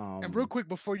 And real Um quick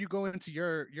before you go into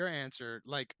your answer,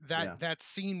 like yeah. that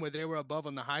scene where they were above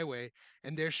on the highway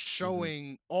and they're Mhm.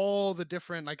 showing all the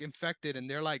different like infected and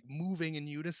they're like moving in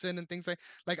unison and things like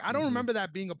I don't Mhm. remember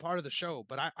that being a part of the show,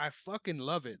 but I fucking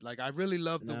love it. Like I really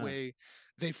love the No. way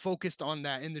they focused on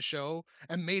that in the show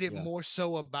and made it Yeah. more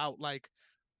so about like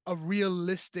a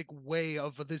realistic way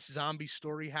of this zombie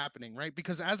story happening, right?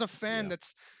 Because as a fan Yeah.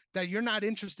 that you're not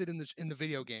interested in the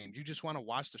video game, you just want to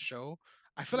watch the show.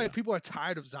 I feel like Yeah. people are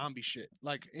tired of zombie shit,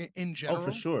 like in Oh,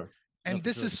 for general. sure. No, And for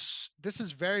sure. this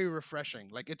is very refreshing.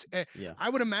 Like Yeah. I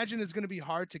would imagine it's going to be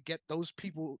hard to get those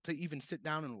people to even sit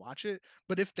down and watch it,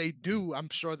 but if they Mhm. do, I'm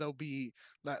sure they'll be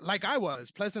like I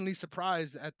was pleasantly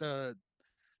surprised at the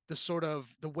sort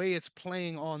of the way it's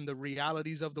playing on the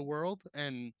realities of the world.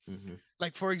 And Mhm.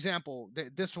 like for example,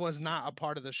 this was not a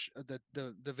part of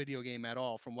the video game at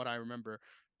all from what I remember.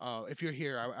 If you're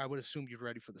here, I would assume you're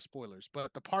ready for the spoilers,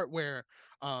 but the part where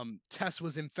Tess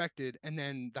was infected and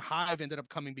then the hive ended up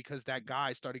coming because that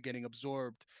guy started getting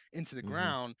absorbed into the Mhm.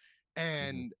 ground,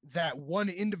 Mhm. and that one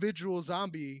individual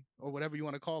zombie or whatever you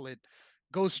want to call it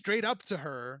goes straight up to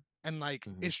her and like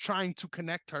Mhm. is trying to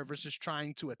connect her versus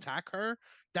trying to attack her.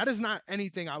 That is not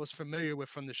anything I was familiar with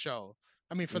from the show.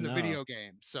 I mean, from the No. video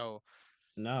game. So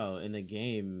No, in the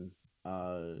game,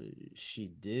 uh, she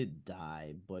did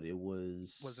die, but it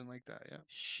was wasn't like that. Yeah.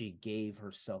 she gave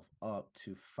herself up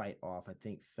to fight off, I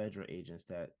think, Fedra agents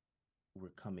that were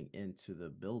coming into the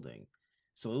building.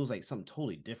 So it was like something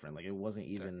totally different. Like it wasn't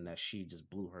even Exactly. that she just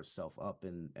blew herself up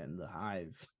in the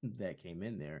hive that came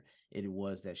in there. It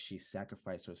was that she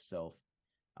sacrificed herself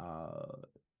uh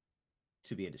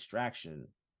to be a distraction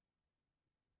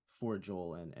for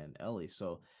Joel and Ellie.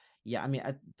 So yeah, I mean,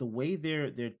 the way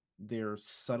they're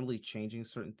subtly changing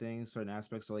certain things, certain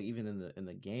aspects. So like even in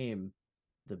the game,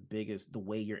 the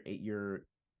way you're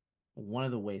one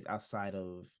of the ways outside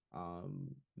of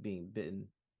being bitten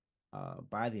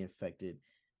by the infected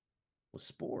was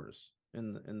spores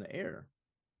in the air.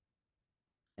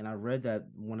 And I read that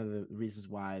one of the reasons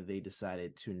why they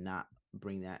decided to not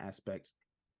bring that aspect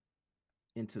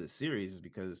into the series is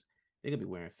because they could be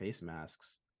wearing face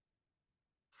masks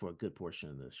for a good portion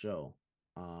of the show.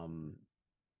 Um,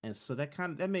 and so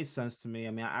that made sense to me.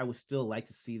 I mean, I would still like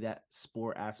to see that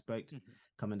sport aspect Mhm.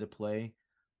 come into play.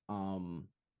 Um,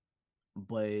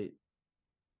 but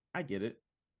I get it.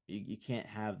 You can't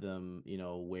have them,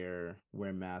 wear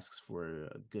masks for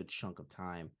a good chunk of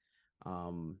time.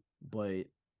 But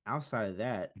outside of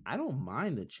that, I don't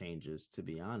mind the changes, to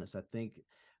be honest. I think,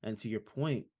 and to your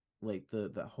point, like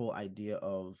the whole idea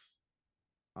of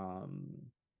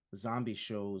um zombie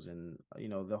shows, and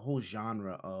the whole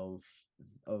genre of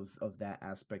that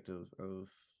aspect of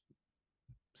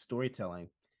storytelling.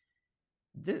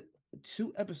 The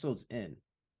 2 episodes in,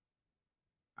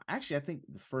 actually, I think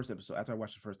the first episode, after I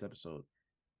watched the first episode,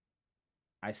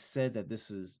 I said that this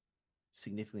is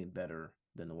significantly better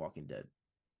than The Walking Dead.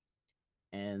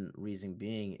 And reason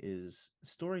being is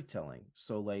storytelling.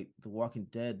 So like The Walking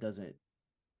Dead doesn't,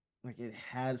 like, it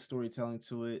had storytelling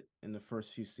to it in the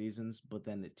first few seasons, but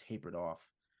then it tapered off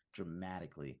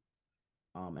dramatically.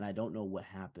 And I don't know what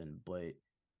happened, but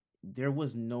there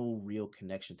was no real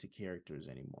connection to characters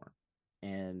anymore.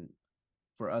 And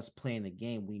for us playing the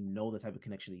game, we know the type of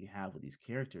connection that you have with these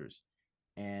characters.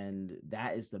 And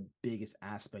that is the biggest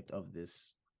aspect of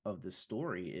this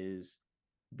story, is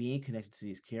being connected to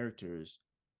these characters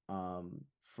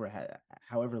for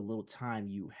however little time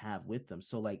you have with them.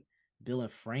 So like Bill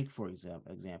and Frank, for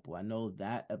example, I know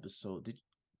that episode. Did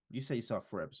you say you saw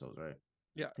 4 episodes, right?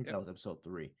 Yeah, I think that was episode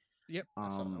 3. Yep.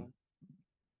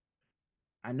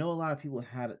 I know a lot of people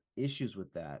had issues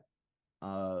with that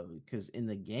because in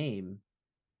the game,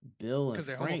 Bill and Because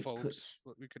they're Frank homophobes.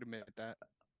 We could admit that.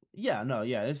 yeah, no,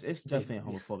 yeah, it's definitely a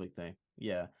homophobic thing.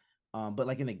 Yeah. But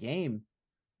like in the game,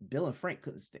 Bill and Frank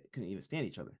couldn't even stand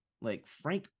each other. Like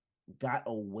Frank got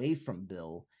away from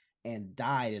Bill and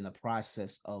died in the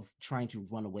process of trying to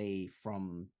run away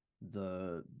from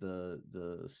the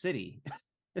city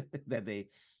that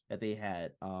they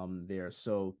had there.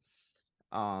 So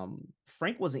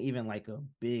Frank wasn't even like a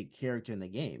big character in the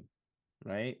game,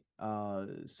 right?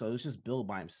 So it was just Bill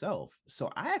by himself.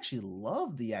 So I actually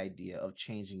love the idea of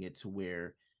changing it to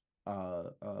where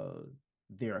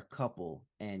they're a couple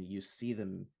and you see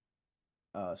them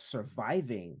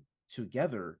surviving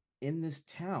together in this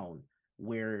town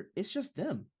where it's just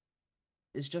them.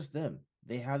 It's just them.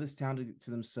 They have this town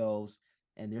to themselves,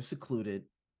 and they're secluded,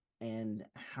 and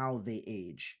how they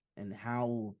age and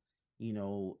how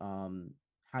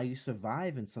how you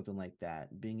survive in something like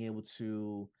that, being able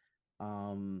to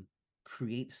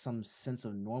create some sense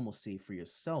of normalcy for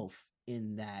yourself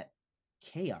in that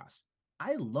chaos.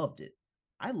 I loved it.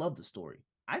 I love the story.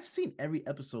 I've seen every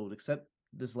episode except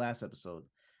this last episode.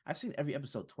 I've seen every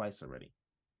episode twice already.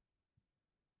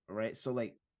 All right, so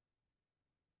like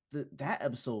that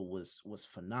episode was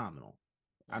phenomenal.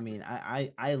 I mean,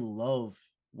 I love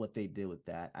what they did with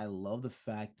that. I love the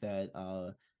fact that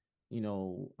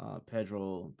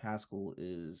Pedro Pascal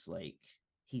is like,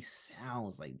 he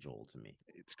sounds like Joel to me.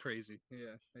 It's crazy.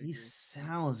 Yeah, he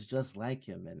sounds just like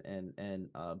him. And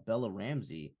Bella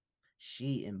Ramsey,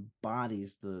 she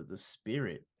embodies the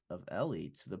spirit of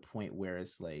Ellie to the point where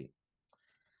it's like,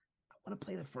 I want to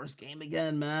play the first game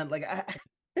again, man. Like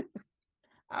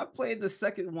I played the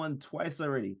second one twice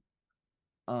already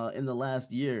in the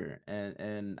last year,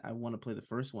 and I want to play the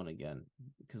first one again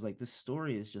because like this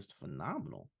story is just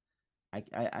phenomenal.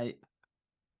 I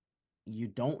you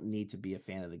don't need to be a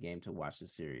fan of the game to watch the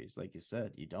series. Like you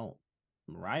said, you don't.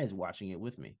 Mariah's watching it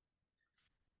with me.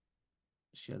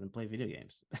 She doesn't play video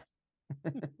games,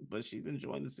 but she's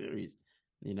enjoying the series.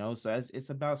 So it's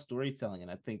about storytelling,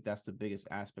 and I think that's the biggest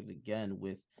aspect again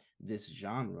with this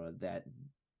genre, that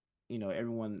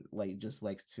everyone like just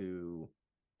likes to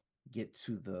get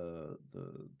to the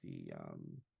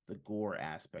gore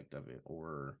aspect of it,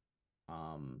 or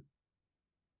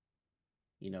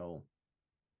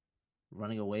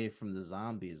running away from the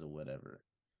zombies or whatever.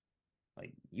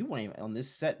 Like, you weren't even on this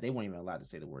set, they weren't even allowed to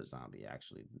say the word zombie.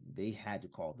 Actually, they had to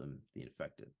call them the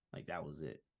infected. Like, that was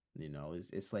it.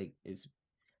 It's like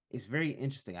it's very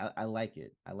interesting. I like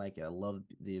it. I like it. I love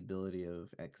the ability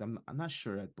of, because I'm not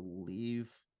sure. I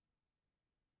believe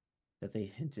that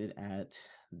they hinted at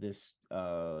this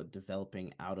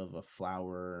developing out of a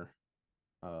flower,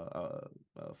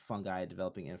 fungi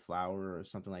developing in flower or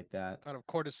something like that. Out of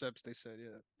cordyceps, they said,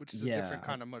 yeah, which is a different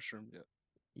kind of mushroom.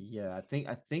 Yeah, I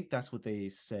think that's what they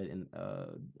said in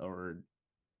or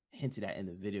hinted at in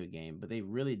the video game, but they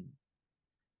really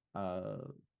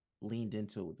leaned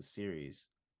into it with the series.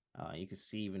 You can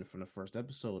see even from the first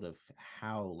episode of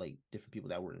how like different people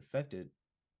that were infected,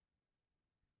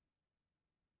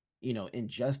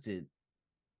 ingested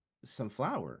some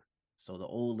flour. So the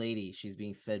old lady, she's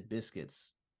being fed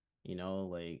biscuits,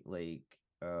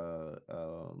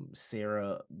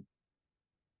 Sarah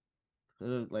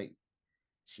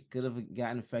she could have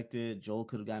gotten infected. Joel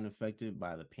could have gotten infected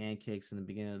by the pancakes in the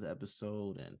beginning of the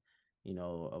episode, and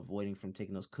avoiding from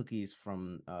taking those cookies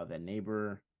from that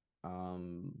neighbor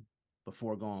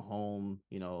before going home,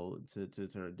 to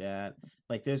her dad.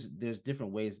 Like there's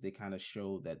different ways they kind of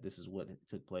show that this is what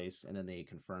took place, and then they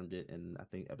confirmed it in, I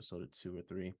think, episode 2 or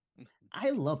 3.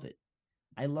 I love it.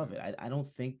 I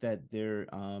don't think that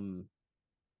I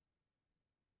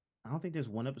don't think there's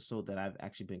one episode that I've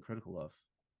actually been critical of.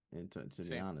 And to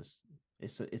be honest,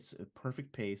 it's a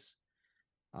perfect pace,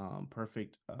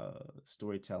 perfect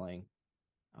storytelling,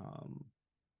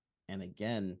 and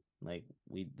again, like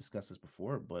we discussed this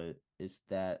before, but it's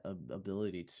that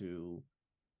ability to,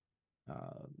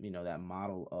 that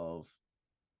model of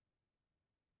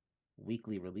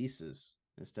weekly releases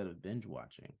instead of binge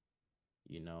watching.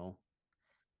 I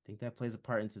think that plays a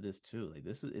part into this too. Like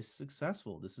this is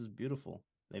successful. This is beautiful.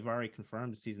 They've already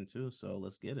confirmed season 2, so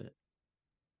let's get it.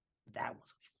 That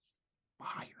was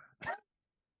fire.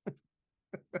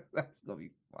 That's gonna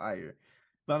be fire.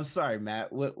 But I'm sorry,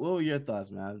 Matt. What were your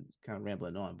thoughts, man? I'm kind of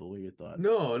rambling on, but what were your thoughts?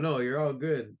 No, you're all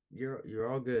good.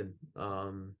 You're all good.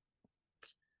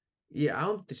 Yeah, I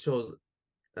don't think the show's.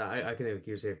 I can even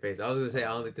keep a straight face. I was gonna say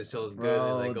I don't think the show's good.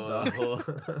 And like going on the whole,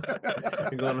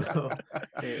 going on.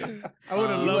 I would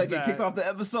have loved get kicked off the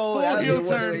episode. Full heel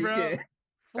turn, bro.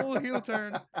 Full heel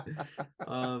turn.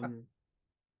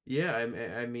 Yeah,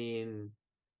 I mean,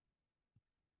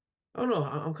 I don't know.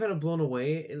 I'm kind of blown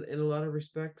away in a lot of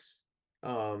respects.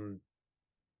 I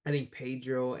think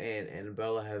Pedro and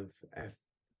Bella have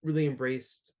really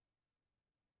embraced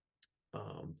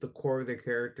the core of their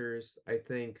characters. I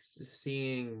think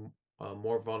seeing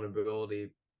more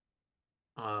vulnerability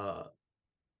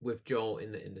with Joel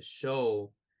in the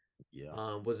show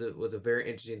was a very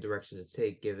interesting direction to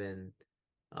take, given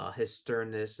his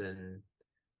sternness. And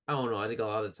I don't know, I think a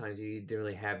lot of the times he didn't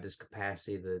really have this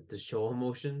capacity to show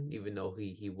emotion, even though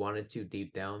he wanted to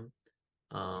deep down.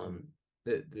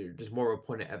 There's more of a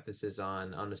point of emphasis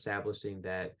on establishing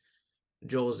that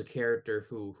Joel is a character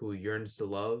who yearns to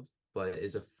love, but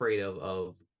is afraid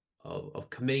of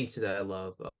committing to that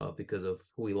love because of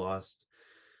who he lost,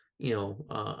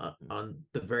 on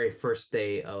the very first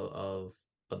day of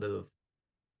the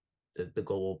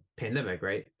global pandemic,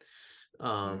 right?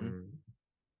 And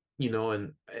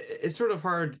it's sort of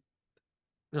hard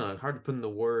to put into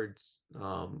words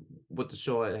what the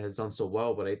show has done so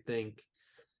well, but I think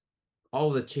all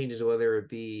the changes, whether it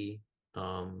be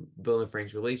Bill and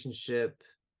Frank's relationship,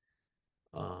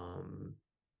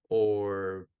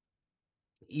 or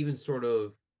even sort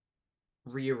of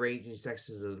rearranging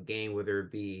sections of the game, whether it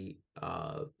be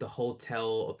the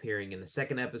hotel appearing in the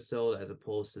second episode as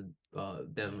opposed to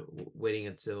them waiting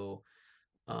until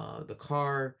the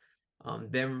car.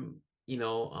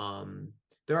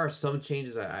 There are some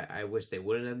changes I wish they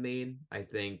wouldn't have made. I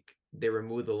think they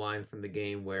removed the line from the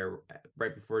game where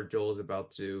right before Joel's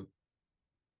about to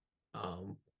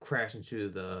crash into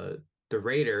the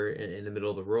Raider in the middle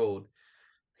of the road,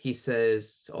 he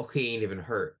says, "Okay, he ain't even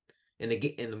hurt." In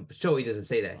the show, he doesn't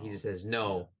say that. He just says,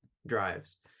 "No,"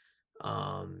 drives.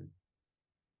 I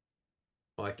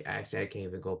can't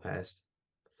even go past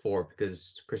 4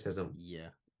 because Chris hasn't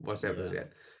watched that episode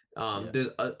yet. There's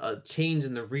a change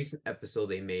in the recent episode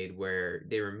they made where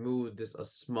they removed a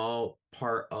small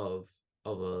part of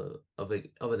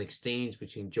an exchange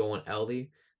between Joel and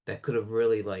Ellie that could have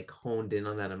really like honed in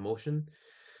on that emotion.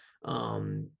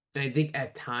 And I think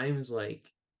at times,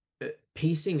 like,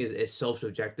 pacing is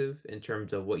self-subjective in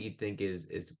terms of what you think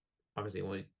is obviously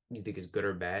what you think is good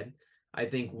or bad. I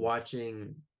think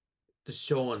watching the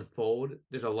show unfold,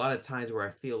 there's a lot of times where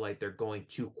I feel like they're going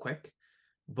too quick,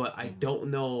 but I don't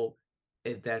know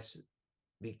if that's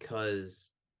because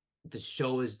the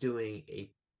show is doing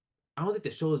I don't think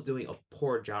the show is doing a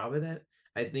poor job of that.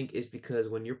 I think it's because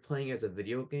when you're playing as a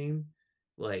video game,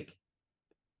 like,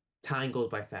 time goes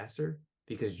by faster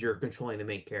because you're controlling the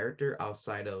main character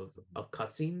outside of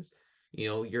cutscenes.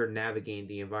 You're navigating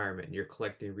the environment, you're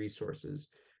collecting resources,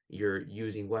 you're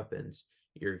using weapons,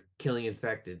 you're killing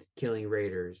infected, killing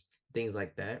raiders, things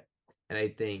like that. And I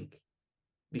think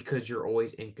because you're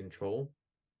always in control,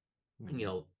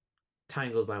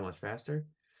 time goes by much faster.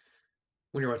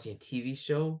 When you're watching a TV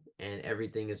show and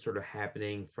everything is sort of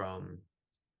happening from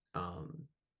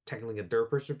technically a third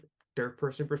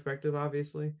person perspective,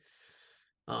 obviously,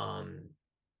 there are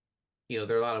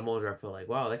a lot of moments where I feel like,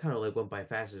 wow, that kind of like went by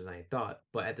faster than I thought.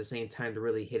 But at the same time, they're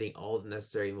really hitting all the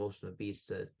necessary emotional beats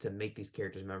to make these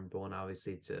characters memorable, and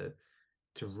obviously to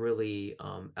really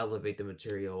elevate the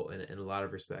material in a lot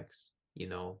of respects. It's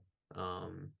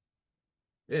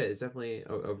definitely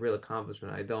a real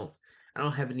accomplishment. I don't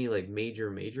have any like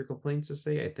major complaints to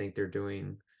say. I think they're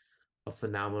doing a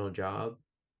phenomenal job.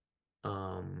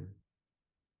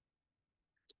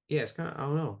 Yeah, it's kind of, I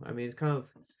don't know. I mean, it's kind of,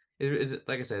 is it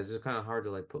like I said, it's just kind of hard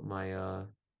to like put my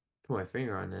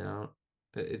finger on it. I don't.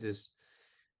 It just,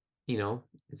 you know,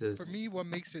 it's For just me, what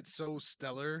makes it so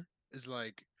stellar is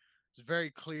like it's very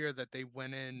clear that they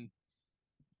went in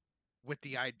with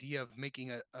the idea of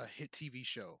making a hit TV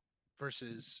show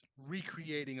versus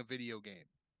recreating a video game.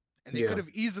 And they could yeah, have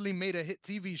easily made a hit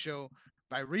TV show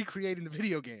by recreating the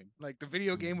video game. Like the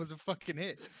video game was a fucking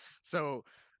hit. So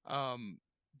um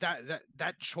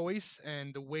that choice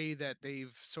and the way that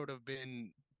they've sort of been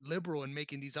liberal in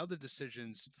making these other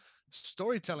decisions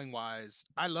storytelling wise,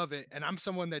 I love it. And I'm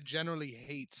someone that generally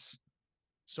hates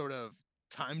sort of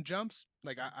time jumps.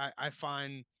 Like I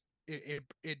find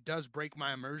it does break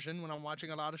my immersion when I'm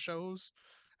watching a lot of shows,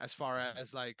 as far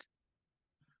as like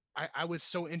I was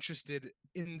so interested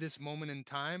in this moment in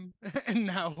time and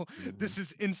now this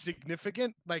is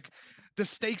insignificant. Like the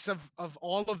stakes of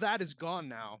all of that is gone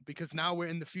now because now we're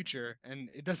in the future and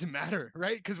it doesn't matter,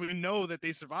 right? Because we know that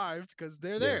they survived because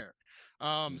they're Yeah.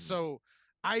 there. So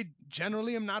I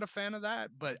generally am not a fan of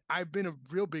that, but I've been a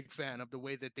real big fan of the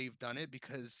way that they've done it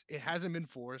because it hasn't been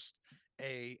forced,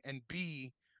 A, and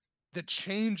B, the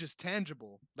change is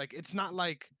tangible. Like it's not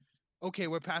like, okay,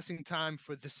 we're passing time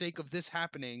for the sake of this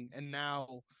happening, and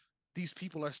now these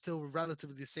people are still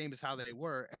relatively the same as how they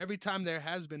were. Every time there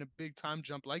has been a big time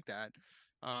jump like that,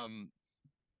 um,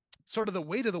 sort of the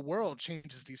weight of the world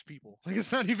changes these people. Like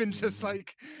it's not even just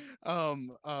like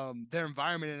their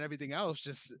environment and everything else,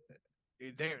 just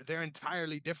they're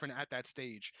entirely different at that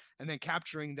stage, and then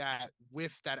capturing that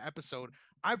with that episode.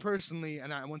 I personally,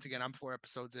 and I once again I'm 4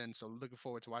 episodes in, so looking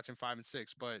forward to watching 5 and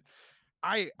 6, but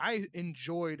I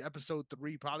enjoyed episode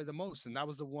 3 probably the most, and that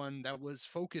was the one that was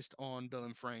focused on Bill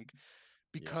and Frank Yeah.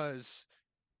 because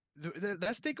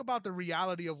let's think about the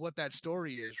reality of what that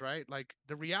story is, right? Like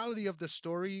the reality of the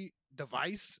story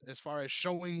device, as far as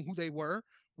showing who they were,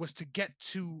 was to get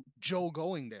to Joe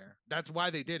going there. That's why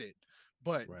they did it.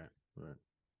 But Right. Right.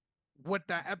 what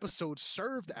that episode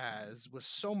served as was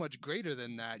so much greater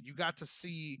than that. You got to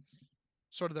see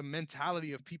sort of the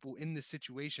mentality of people in this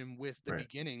situation with the right.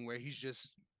 beginning where he's just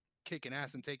kicking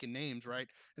ass and taking names, right?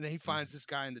 And then he finds this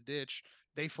guy in the ditch.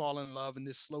 They fall in love in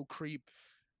this slow creep.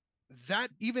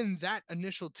 That even that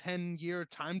initial 10-year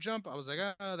time jump, I was like,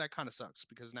 that kind of sucks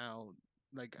because now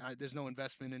like there's no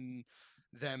investment in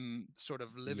them sort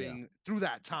of Yeah. living through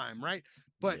that time, right?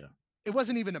 But Yeah. it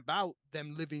wasn't even about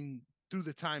them living through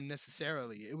the time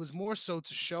necessarily. It was more so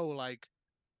to show like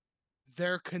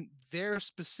their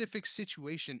specific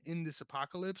situation in this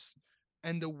apocalypse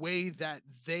and the way that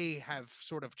they have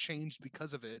sort of changed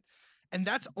because of it. And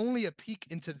that's only a peek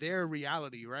into their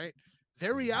reality, right?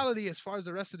 Their reality as far as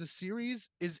the rest of the series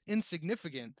is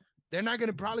insignificant. They're not going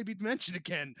to probably be mentioned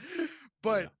again.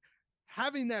 But Yeah.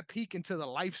 having that peek into the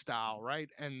lifestyle, right?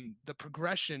 And the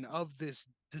progression of this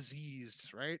disease,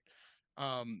 right?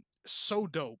 So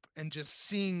dope. And just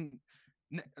seeing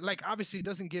like obviously it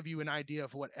doesn't give you an idea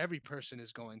of what every person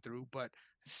is going through, but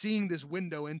seeing this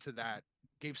window into that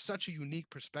gave such a unique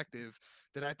perspective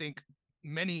that I think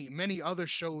many other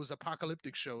shows,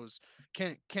 apocalyptic shows,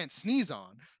 can't sneeze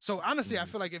on. So honestly, I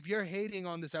feel like if you're hating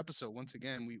on this episode, once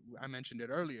again, I mentioned it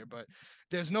earlier, but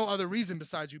there's no other reason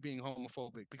besides you being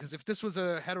homophobic. Because if this was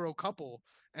a hetero couple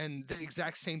and the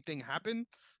exact same thing happened,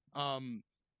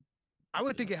 I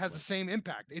would think it has the same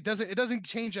impact. It doesn't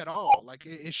change at all. Like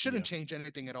it shouldn't change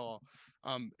anything at all.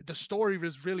 The story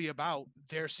was really about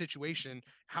their situation,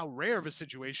 how rare of a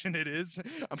situation it is.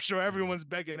 I'm sure everyone's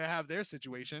begging to have their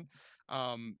situation,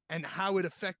 and how it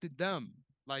affected them.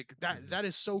 Like that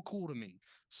is so cool to me.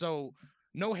 So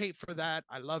no hate for that.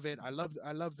 I love it. I love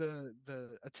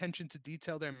the attention to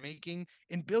detail they're making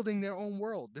in building their own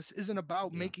world. This isn't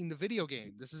about making the video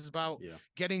game. This is about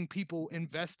getting people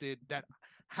invested that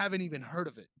haven't even heard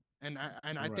of it. And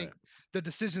I think the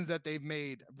decisions that they've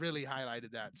made really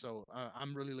highlighted that. So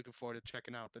I'm really looking forward to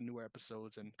checking out the newer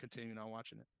episodes and continuing on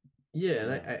watching it.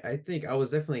 Yeah, and I think I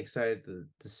was definitely excited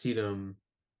to see them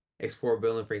explore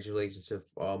Bill and Frank's relationship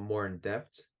more in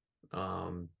depth.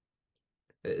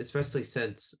 Especially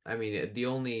since, I mean, the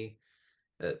only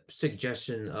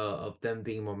suggestion of them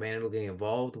being romantically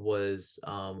involved was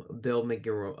Bill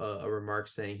making a remark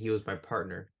saying he was my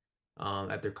partner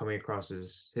after coming across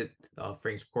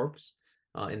Frank's corpse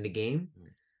in the game.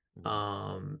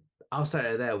 Outside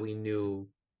of that, we knew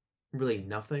really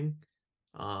nothing.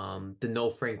 The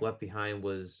note Frank left behind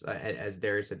was, as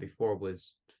Darius said before,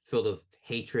 was filled with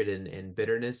hatred and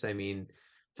bitterness. I mean,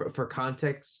 for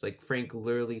context, like Frank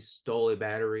literally stole a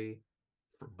battery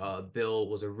Bill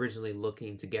was originally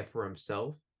looking to get for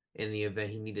himself in the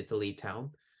event he needed to leave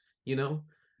town, you know?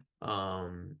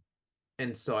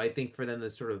 and so I think for them to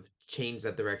sort of change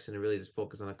that direction and really just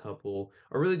focus on a couple,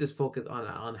 or really just focus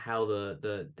on how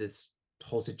this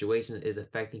whole situation is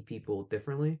affecting people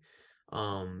differently,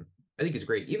 I think it's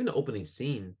great. Even the opening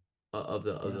scene of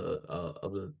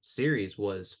the series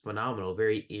was phenomenal,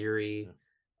 very eerie,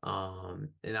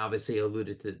 and obviously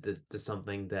alluded to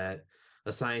something that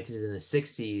a scientist in the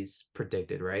 '60s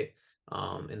predicted, right?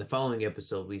 In the following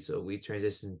episode, we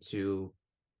transitioned to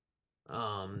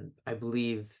I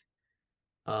believe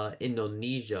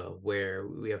Indonesia, where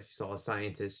we obviously saw a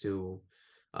scientist who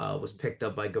was picked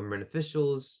up by government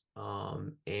officials.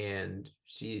 And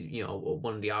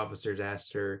one of the officers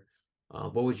asked her,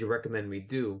 "What would you recommend we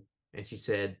do?" And she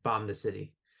said, "Bomb the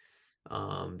city."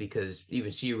 Because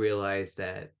even she realized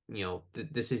that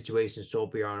the situation is so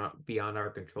beyond our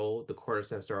control. The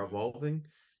cordyceps are evolving,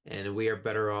 and we are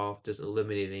better off just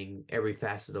eliminating every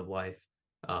facet of life,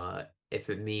 if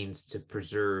it means to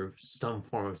preserve some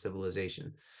form of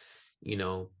civilization. You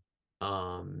know,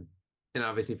 and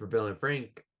obviously for Bill and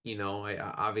Frank, I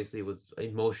obviously was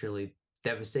emotionally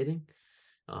devastating.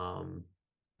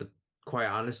 But quite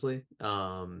honestly,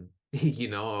 I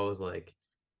was like,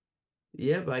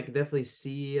 yeah, but I could definitely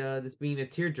see this being a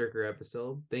tearjerker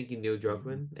episode. Thank you, Neil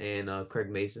Druckmann and Craig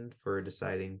Mason, for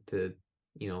deciding to,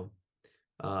 you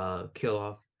kill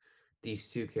off these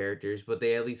two characters. But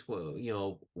they at least,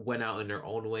 went out in their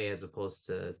own way, as opposed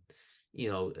to,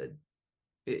 you know, uh,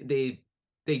 they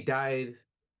died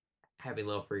having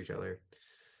love for each other.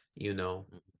 you know.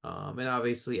 And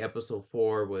obviously, episode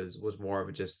 4 was more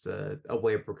of just a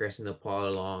way of progressing the plot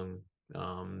along.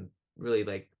 Really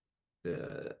like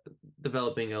uh,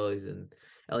 developing Ellie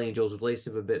and Joel's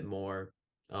relationship a bit more.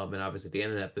 And obviously, at the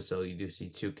end of the episode, you do see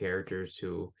two characters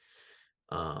who,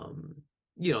 um,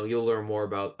 you'll learn more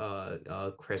about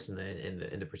Chris in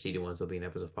the preceding ones. Will be in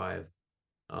episode 5.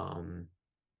 Um,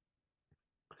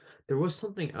 there was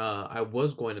something I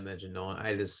was going to mention. No,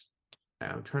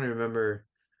 I'm trying to remember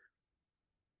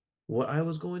what I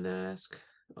was going to ask.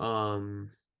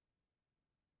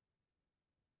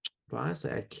 But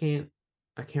honestly, I can't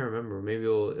remember. Maybe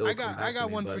it'll come I back to got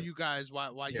me. one for But you guys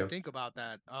while you yeah, think about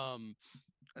that.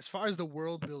 As far as the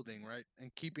world building, right,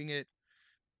 and keeping it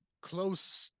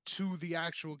close to the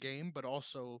actual game, but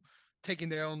also taking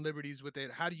their own liberties with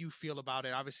it. How do you feel about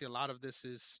it? Obviously, a lot of this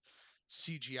is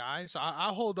CGI, so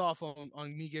I'll hold off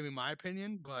on me giving my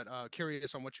opinion, but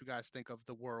curious on what you guys think of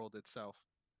the world itself.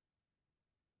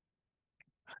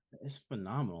 It's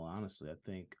phenomenal, honestly. I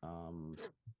think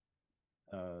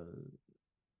uh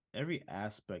every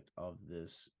aspect of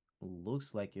this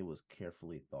looks like it was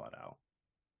carefully thought out.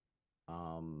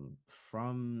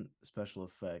 From special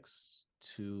effects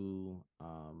to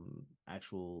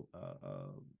actual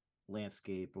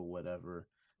landscape or whatever.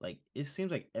 Like it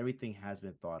seems like everything has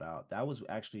been thought out. That was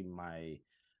actually my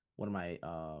one of my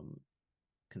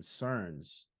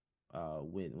concerns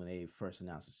when they first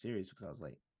announced the series, because I was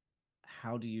like,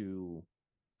 how do you,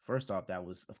 first off, that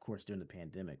was of course during the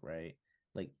pandemic, right?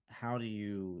 Like how do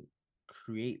you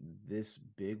create this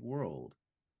big world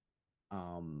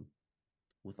um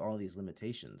with all these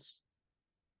limitations?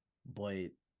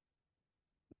 But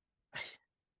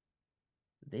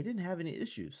they didn't have any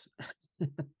issues.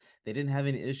 They didn't have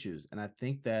any issues, and I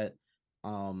think that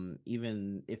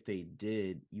even if they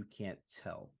did, you can't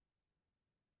tell.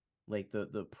 Like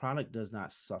the product does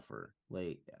not suffer.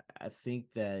 Like I think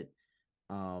that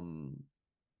um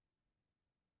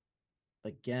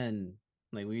again,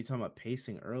 like when you talking about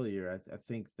pacing earlier, I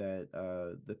think that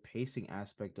the pacing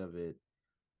aspect of it,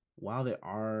 while there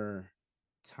are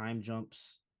time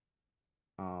jumps,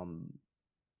 um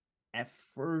at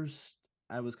first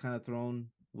I was kind of thrown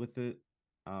with it.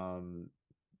 Um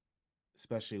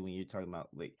Especially when you're talking about,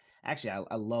 like, actually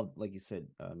I love, like you said,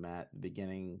 Matt, the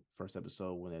beginning first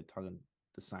episode when they're talking,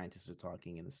 the scientists are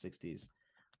talking in the 60s.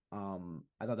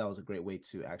 I thought that was a great way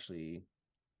to actually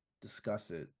discuss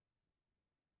it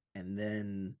and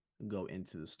then go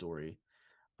into the story.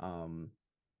 Um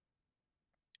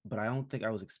but I don't think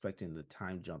I was expecting the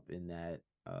time jump in that.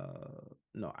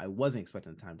 No, I wasn't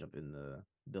expecting the time jump in the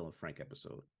Bill and Frank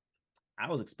episode. I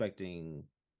was expecting,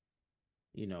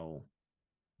 you know,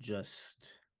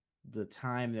 just the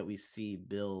time that we see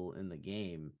Bill in the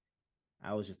game.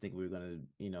 I was just thinking we were gonna,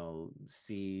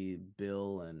 see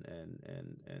Bill and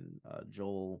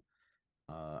Joel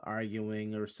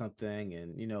arguing or something,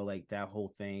 and like that whole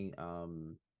thing.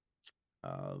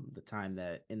 The time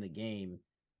that in the game,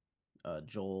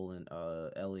 Joel and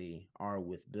Ellie are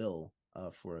with Bill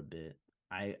for a bit.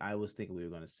 I was thinking we were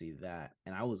gonna see that,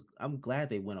 and I'm glad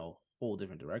they went a whole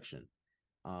different direction.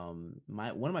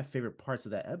 My one of my favorite parts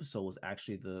of that episode was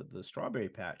actually the strawberry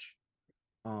patch.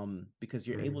 because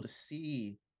you're able to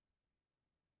see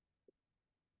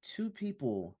two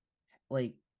people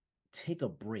like take a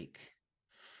break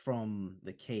from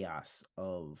the chaos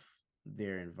of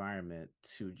their environment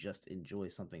to just enjoy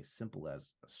something simple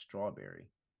as a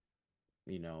strawberry,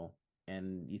 you know.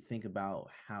 And you think about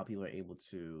how people are able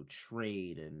to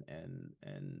trade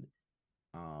and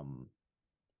um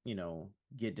you know,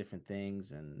 get different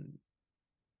things, and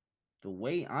the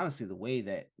way, honestly, the way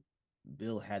that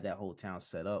Bill had that whole town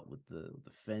set up with the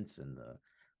fence and the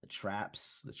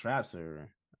traps. The traps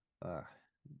are uh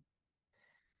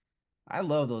I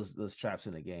love those traps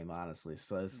in the game, honestly.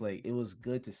 So it's like it was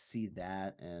good to see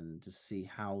that and to see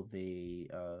how they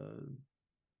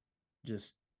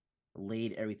just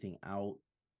laid everything out.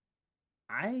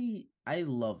 I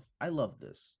love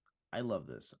this. I love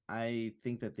this. I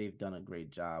think that they've done a great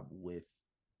job with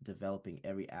developing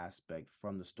every aspect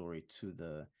from the story to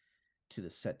the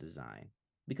set design,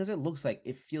 because it looks like,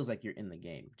 it feels like you're in the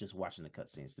game just watching the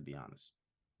cutscenes, to be honest.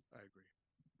 I agree.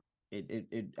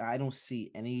 I don't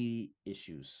see any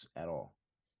issues at all.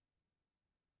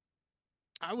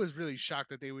 I was really shocked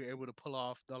that they were able to pull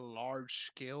off the large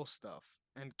scale stuff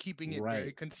and keeping it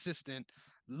very Right. consistent,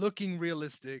 looking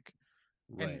realistic,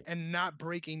 Right. and not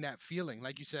breaking that feeling,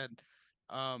 like you said.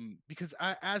 Because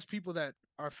as people that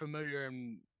are familiar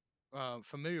and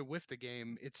familiar with the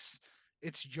game, it's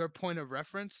your point of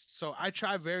reference. So I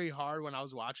try very hard when I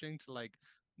was watching to like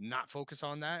not focus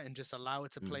on that and just allow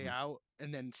it to play Mhm. out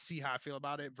and then see how I feel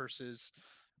about it versus,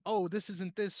 oh, this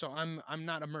isn't this, so I'm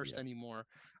not immersed Yeah. anymore.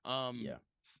 Um, Yeah.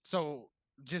 so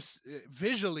just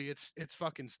visually, it's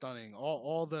fucking stunning.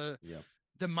 All Yeah.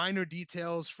 the minor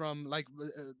details from like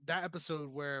that episode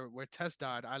where Tess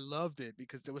died. I loved it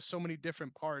because there was so many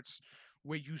different parts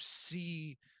where you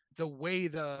see the way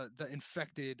the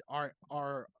infected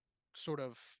are sort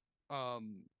of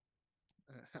um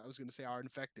I was going to say are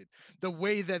infected. The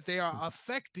way that they are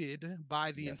affected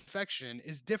by the Yes. infection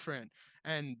is different,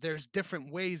 and there's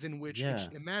different ways in which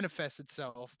Yeah. it manifests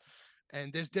itself,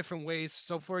 and there's different ways.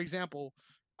 So, for example,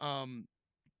 um,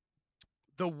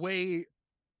 the way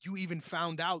you even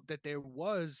found out that there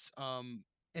was an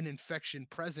infection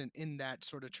present in that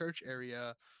sort of church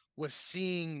area was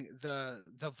seeing the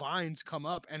vines come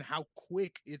up and how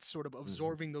quick it's sort of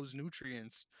Mhm. absorbing those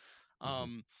nutrients.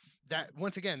 Mhm. um that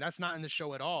once again, that's not in the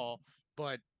show at all,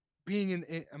 but being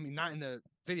I mean, not in the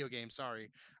video game,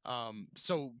 sorry.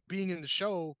 So being in the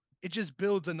show, it just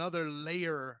builds another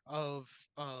layer of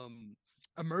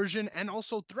immersion and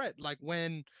also threat, like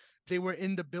when they were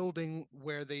in the building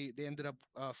where they ended up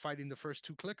fighting the first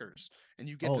two clickers, and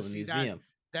you get Oh, to the see that museum.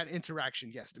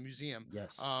 interaction. Yes, the museum.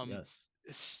 Yes. um Yes.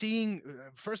 Seeing,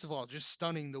 first of all, just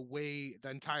stunning the way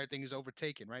the entire thing is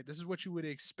overtaken, right? This is what you would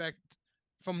expect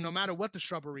from no matter what the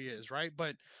shrubbery is, right?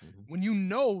 But Mhm. when you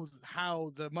know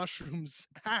how the mushrooms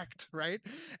act, right,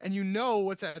 and you know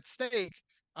what's at stake,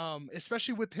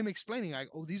 especially with him explaining like,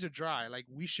 oh, these are dry, like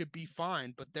we should be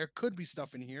fine, but there could be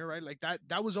stuff in here, right? Like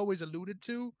that was always alluded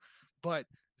to, but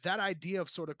that idea of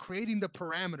sort of creating the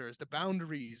parameters, the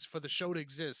boundaries for the show to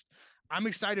exist, I'm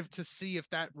excited to see if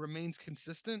that remains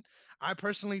consistent. I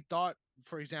personally thought,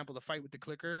 for example, the fight with the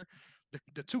clicker,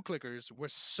 the two clickers were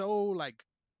so like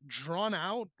drawn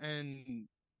out and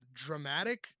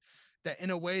dramatic that in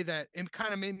a way that it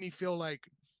kind of made me feel like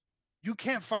you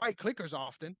can't fight clickers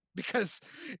often, because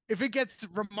if it gets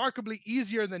remarkably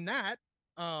easier than that,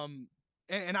 um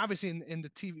and obviously in the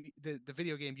TV, the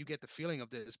video game, you get the feeling of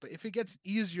this, but if it gets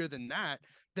easier than that,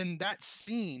 then that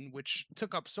scene, which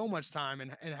took up so much time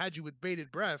and had you with bated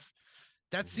breath,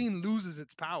 that Mhm. scene loses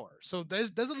its power. So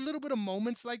there's a little bit of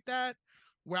moments like that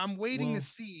where I'm waiting to Well,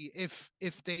 see if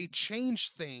they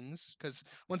change things, because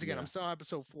once again, I'm yeah. still on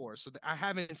episode 4, so I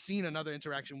haven't seen another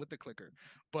interaction with the clicker.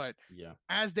 But Yeah.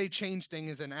 as they change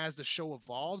things and as the show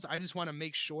evolves, I just want to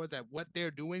make sure that what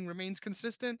they're doing remains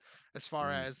consistent, as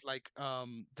far Mhm. as like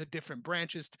the different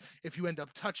branches. If you end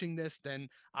up touching this, then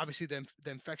obviously the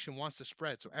infection wants to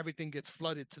spread, so everything gets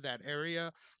flooded to that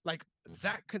area. Like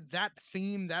Mhm. that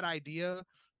theme, that idea,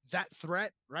 that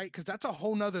threat, right? Because that's a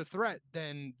whole nother threat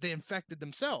than the infected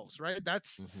themselves, right?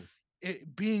 That's Mhm.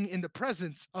 it, being in the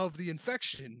presence of the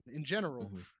infection in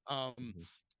general. Mhm. Um, Mhm.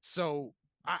 so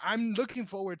I'm looking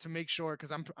forward to make sure,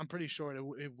 because I'm pretty sure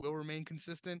it will remain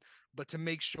consistent, but to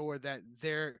make sure that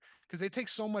they're, because they take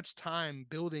so much time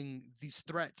building these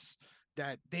threats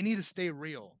that they need to stay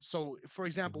real. So, for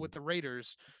example, Mhm. with the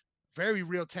Raiders, very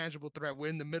real tangible threat. We're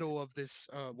in the middle of this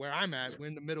where I'm at, we're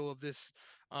in the middle of this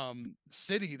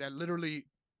city that literally,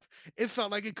 it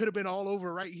felt like it could have been all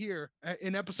over right here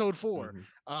in episode 4.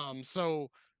 Mhm. So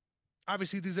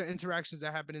obviously these are interactions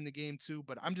that happen in the game too,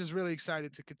 but I'm just really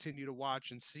excited to continue to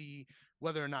watch and see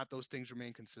whether or not those things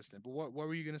remain consistent. But what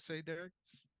were you gonna say, Derek?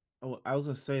 Oh, I was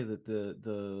gonna say that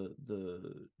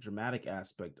the dramatic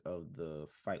aspect of the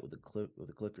fight with the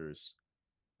clickers,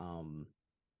 um,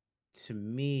 to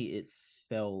me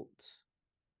felt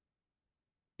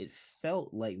it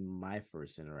felt like my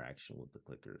first interaction with the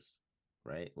clickers,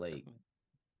 right? Like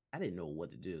I didn't know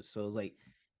what to do. So it's like,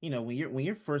 when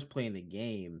you're first playing the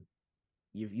game,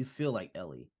 you feel like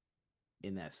Ellie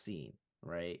in that scene,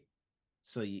 right?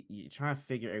 So you try to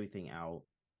figure everything out.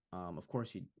 Of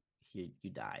course you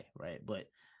die, right? But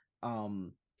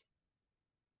um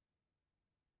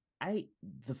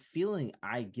the feeling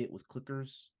I get with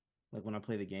clickers, like when I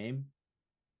play the game,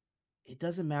 it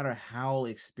doesn't matter how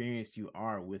experienced you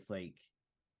are with like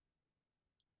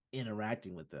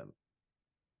interacting with them.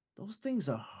 Those things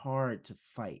are hard to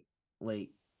fight. Like,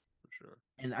 Sure.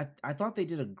 and I thought they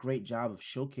did a great job of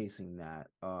showcasing that.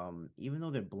 Even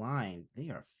though they're blind, they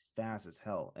are fast as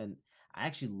hell. And I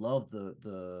actually love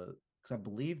the because I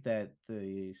believe that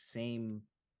the same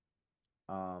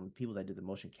people that did the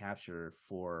motion capture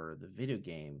for the video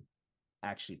game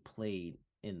actually played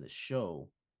in the show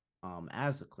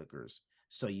as the clickers.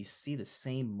 So you see the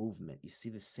same movement, you see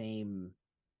the same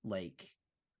like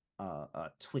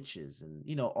twitches,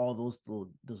 and all those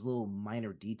little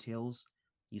minor details.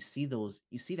 You see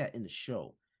that in the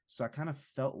show. So I kind of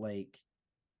felt like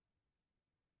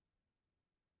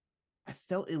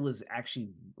it was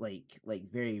actually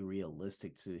like very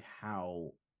realistic to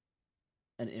how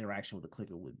an interaction with a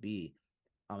clicker would be,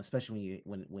 especially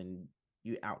when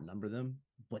you outnumber them,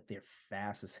 but they're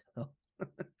fast as hell.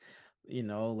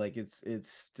 Like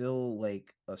it's still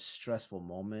like a stressful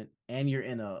moment, and you're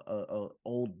in a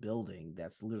old building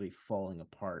that's literally falling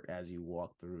apart as you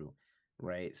walk through,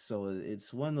 right? So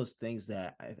it's one of those things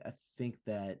that I think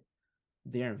that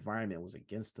their environment was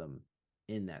against them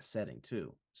in that setting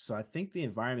too. So I think the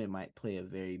environment might play a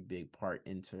very big part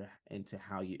into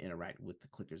how you interact with the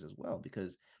clickers as well,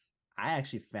 because I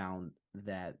actually found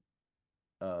that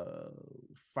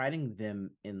fighting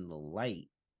them in the light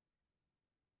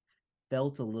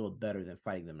felt a little better than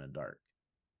fighting them in the dark,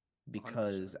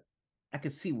 because 100%. I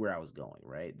could see where I was going,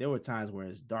 right? There were times where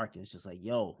it's dark and it's just like,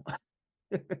 yo,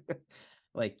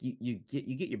 like you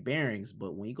get your bearings,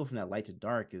 but when you go from that light to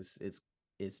dark,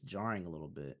 it's jarring a little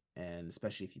bit, and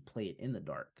especially if you play it in the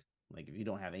dark. Like if you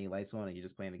don't have any lights on and you're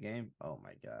just playing the game, oh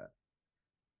my god,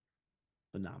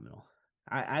 phenomenal.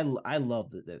 I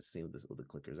love that scene with the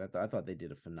clickers. I thought they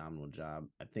did a phenomenal job.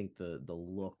 I think the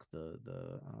look,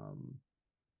 the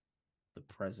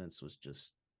presence was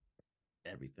just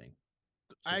everything.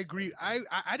 I Just agree.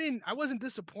 everything. I wasn't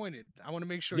disappointed. I want to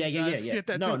make sure Yeah, you yeah, yeah, guys yeah. get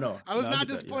that No, too. no, I was no, I not get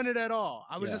that. Yeah, disappointed at all.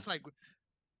 I was yeah. just like,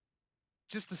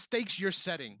 just the stakes you're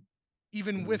setting,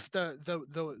 even Mhm. with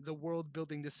the world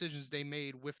building decisions they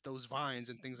made with those vines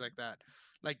and things like that.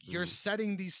 Like you're Mhm.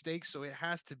 setting these stakes, so it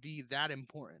has to be that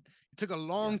important. It took a Yeah,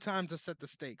 long time to set the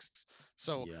stakes.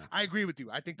 So yeah. I agree with you.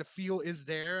 I think the feel is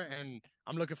there, and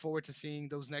I'm looking forward to seeing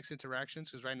those next interactions,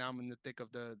 because right now I'm in the thick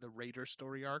of the Raider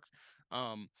story arc.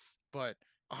 But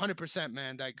 100%,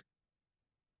 man. Like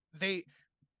they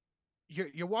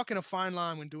you're walking a fine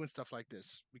line when doing stuff like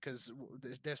this, because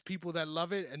there's people that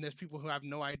love it and there's people who have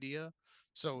no idea.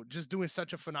 So just doing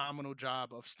such a phenomenal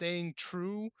job of staying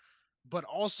true, but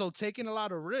also taking a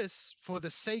lot of risks for the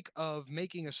sake of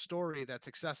making a story that's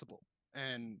accessible.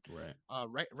 And Right.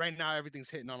 right now everything's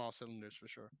hitting on all cylinders for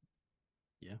sure.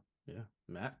 Yeah, yeah.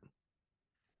 Matt.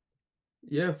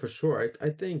 Yeah, for sure. I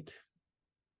think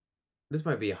this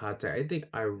might be a hot take. I think,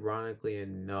 ironically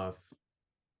enough,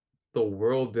 the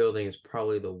world building is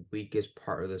probably the weakest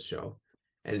part of the show,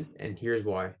 and here's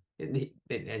why. And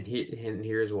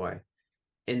here's why.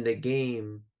 In the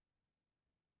game,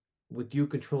 with you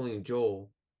controlling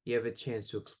Joel, you have a chance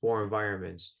to explore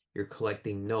environments. You're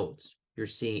collecting notes. You're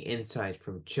seeing insights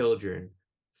from children,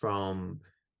 from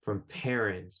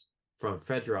parents, from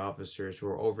federal officers who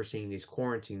are overseeing these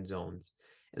quarantine zones.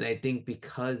 And I think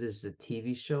because this is a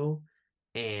TV show,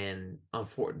 and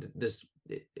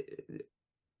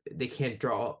they can't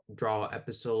draw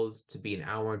episodes to be an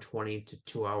hour and 20 to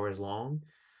 2 hours long.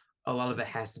 A lot of it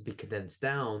has to be condensed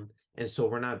down, and so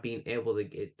we're not being able to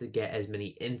get as many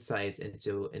insights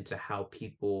into how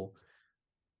people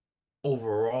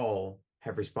overall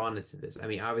have responded to this. I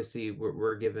mean, obviously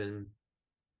we're given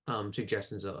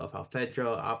suggestions of how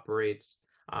Fedra operates,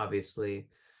 obviously.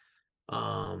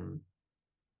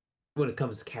 When it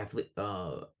comes to Kathleen,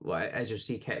 well, as you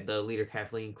see, the leader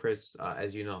Kathleen, Chris,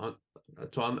 as you know,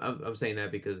 so I'm saying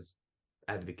that because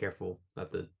I have to be careful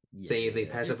not to Yeah, say yeah, anything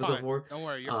yeah. past You're episode fine. 4. Don't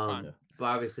worry, you're Um, fine. but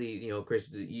obviously, Chris,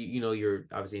 you're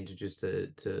obviously introduced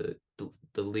to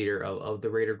the leader of the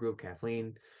Raider group,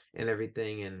 Kathleen, and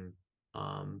everything,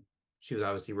 and she was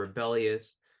obviously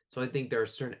rebellious. So I think there are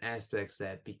certain aspects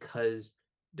that because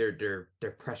they're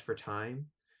pressed for time,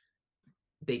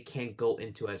 they can't go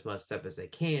into as much stuff as they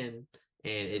can,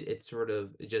 and it's sort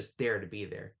of just there to be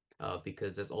there,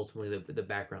 because that's ultimately the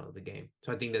background of the game.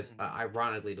 So I think that's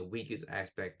ironically the weakest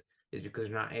aspect is because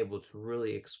they're not able to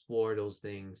really explore those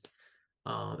things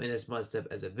in as much depth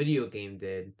as a video game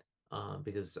did.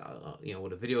 Because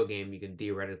with a video game you can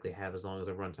theoretically have as long as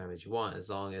a runtime as you want, as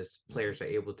long as players are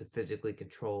able to physically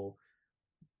control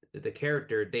the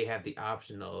character, they have the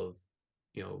option of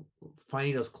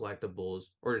finding those collectibles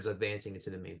or just advancing into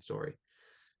the main story.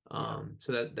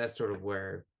 So that's sort of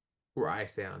where I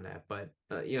stand on that. But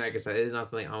like I said, it's not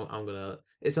something I'm gonna.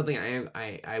 It's something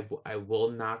I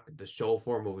will knock the show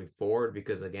for moving forward,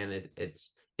 because again, it's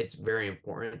very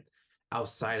important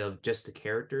outside of just the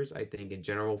characters. I think in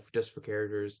general, just for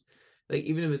characters, like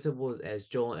even if it's simple as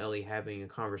Joel and Ellie having a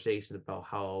conversation about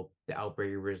how the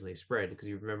outbreak originally spread, because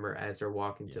you remember as they're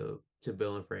walking to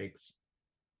Bill and Frank's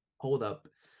hold up,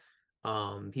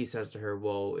 he says to her,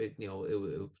 well, it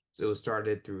was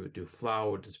started through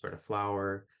flour, to spread a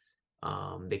flour.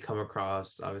 They come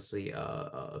across obviously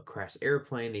a crashed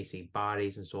airplane, they see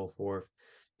bodies and so forth.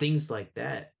 Things like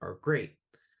that are great.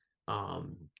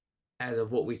 As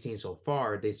of what we've seen so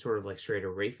far, they sort of like strayed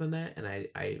away from that, and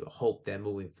I hope that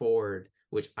moving forward,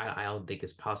 which I don't think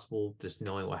is possible, just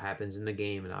knowing what happens in the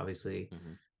game, and obviously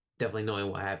definitely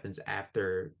knowing what happens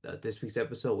after this week's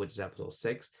episode, which is episode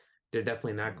 6, they're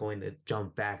definitely not going to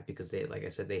jump back, because they, like I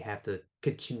said, they have to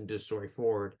continue the story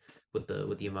forward with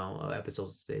the amount of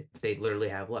episodes they literally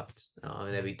have left, and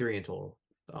that'd be 3 in total,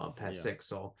 past 6.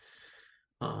 So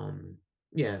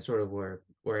sort of where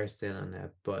I stand on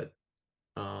that. But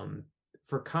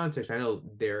for context, I know,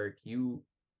 Derek, you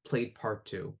played part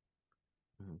 2.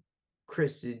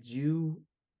 Chris, did you?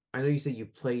 I know you said you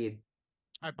played.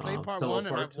 I played part 1,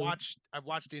 and I've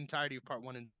watched the entirety of part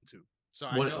 1 and 2. So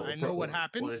I know what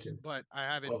happens, but I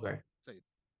haven't played.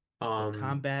 The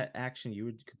combat action you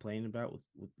were complaining about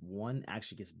with 1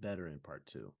 actually gets better in part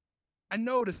 2. I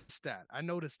noticed that.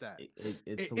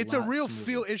 It's a real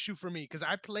feel issue for me, because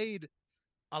I played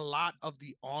a lot of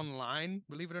the online,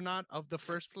 believe it or not, of the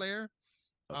first player.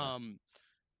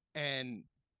 And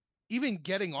even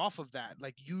getting off of that,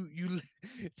 like you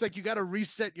it's like you got to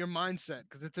reset your mindset,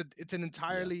 because it's an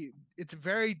entirely it's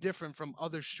very different from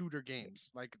other shooter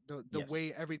games, like the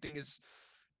way everything is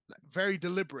very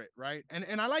deliberate, right?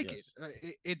 And I like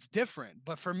it. It's different,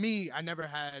 but for me, I never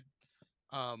had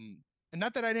and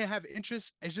not that I didn't have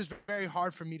interest, it's just very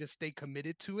hard for me to stay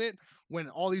committed to it when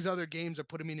all these other games are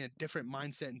putting me in a different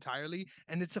mindset entirely.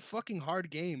 And it's a fucking hard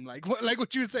game. Like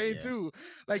what you were saying too.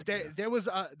 Like there was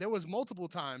multiple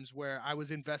times where I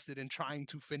was invested in trying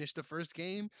to finish the first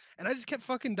game, and I just kept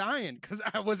fucking dying because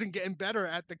I wasn't getting better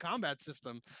at the combat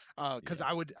system. Because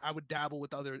I would dabble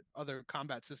with other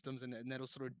combat systems, and that'll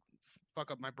sort of fuck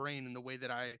up my brain in the way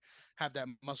that I have that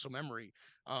muscle memory.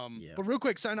 But real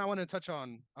quick, something I want to touch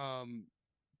on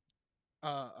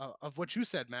of what you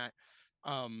said, Matt.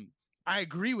 I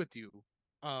agree with you,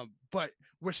 but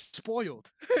we're spoiled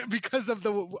because of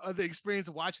the experience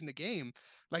of watching the game.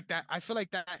 Like that, I feel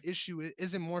like that issue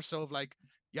isn't more so of like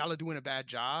y'all are doing a bad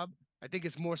job. I think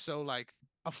it's more so like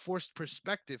a forced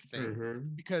perspective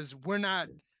thing, because we're not.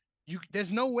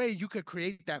 There's no way you could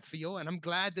create that feel, and I'm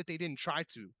glad that they didn't try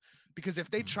to. Because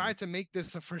if they tried to make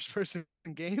this a first-person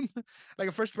game, like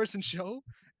a first-person show,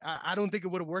 I don't think it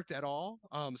would have worked at all.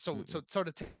 So sort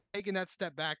of taking that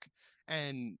step back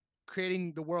and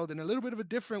creating the world in a little bit of a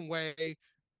different way,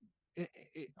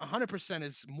 100%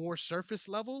 is more surface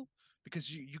level,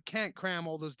 because you can't cram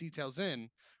all those details in.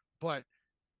 But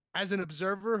as an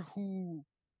observer who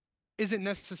isn't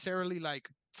necessarily like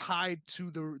tied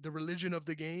to the religion of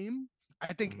the game,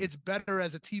 I think it's better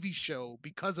as a TV show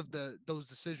because of those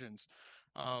decisions.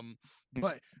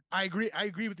 But I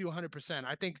agree with you 100%.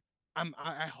 I think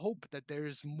I hope that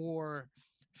there's more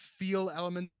feel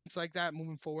elements like that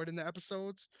moving forward in the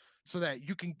episodes, so that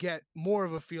you can get more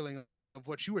of a feeling of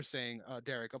what you were saying,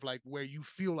 Derek, of like where you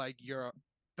feel like you're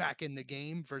back in the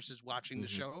game versus watching the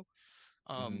show.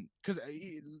 Because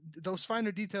those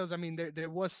finer details, I mean,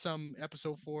 there was some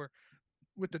episode 4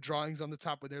 with the drawings on the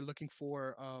top where they're looking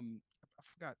for I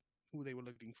forgot who they were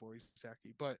looking for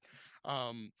exactly, but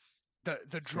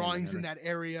the drawings in that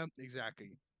area,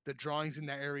 exactly, the drawings in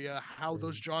that area, how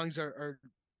those drawings are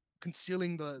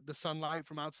concealing the sunlight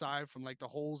from outside, from like the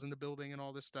holes in the building and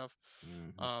all this stuff.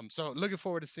 So looking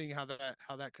forward to seeing how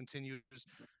that continues.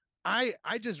 I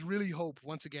just really hope,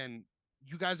 once again,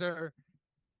 you guys are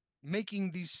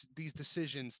making these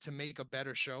decisions to make a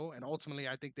better show, and ultimately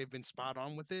I think they've been spot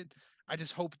on with it. I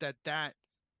just hope that that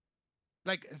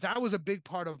was a big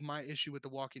part of my issue with The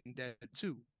Walking Dead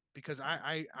too, because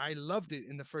I loved it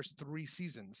in the first 3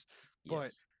 seasons, but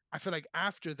Yes. I feel like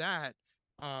after that,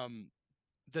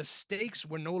 the stakes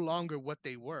were no longer what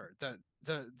they were.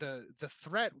 The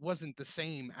threat wasn't the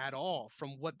same at all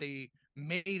from what they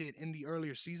made it in the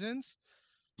earlier seasons.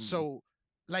 So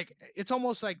like it's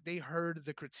almost like they heard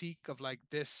the critique of like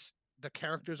the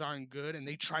characters aren't good, and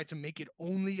they tried to make it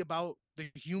only about the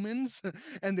humans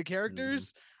and the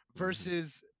characters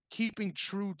versus keeping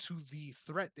true to the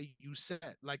threat that you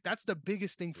set. Like that's the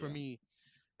biggest thing for me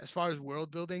as far as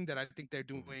world building that I think they're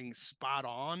doing spot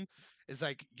on, is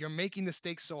like you're making the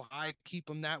stakes so high, keep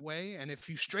them that way. And if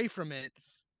you stray from it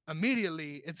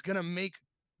immediately, it's gonna make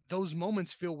those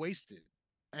moments feel wasted.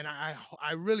 And I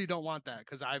really don't want that,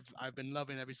 because I've been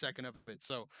loving every second of it.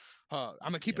 So I'm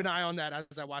gonna keep an eye on that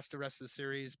as I watch the rest of the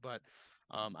series. But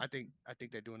I think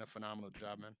they're doing a phenomenal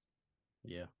job, man.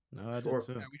 Yeah. No, I Sure.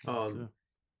 did too.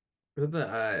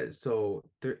 So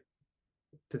there,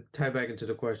 to tie back into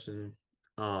the question,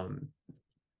 or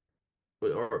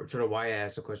sort of why I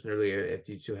asked the question earlier, if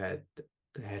you two had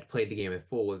played the game in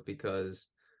full, was because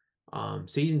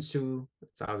season 2,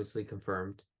 it's obviously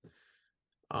confirmed.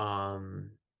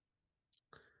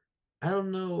 I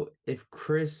don't know if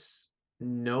Chris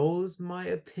knows my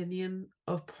opinion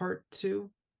of part 2.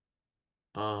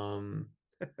 Definitely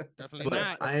but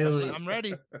not. I'm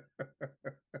ready.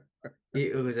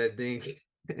 It was, I think,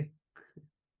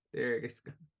 there it goes.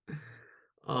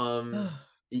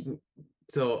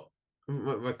 So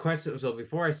my question. So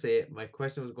before I say it, my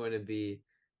question was going to be,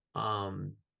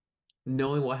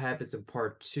 knowing what happens in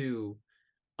part 2,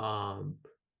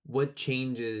 what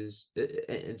changes,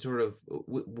 and sort of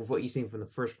with what you've seen from the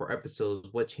first 4 episodes,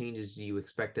 what changes do you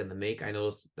expect them to make? I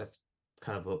know that's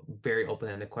kind of a very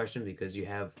open-ended question, because you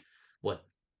have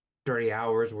 30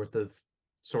 hours worth of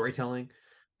storytelling,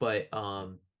 but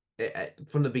from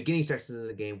the beginning sections of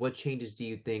the game, what changes do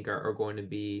you think are going to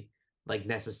be like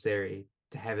necessary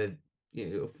to have it,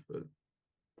 to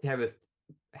have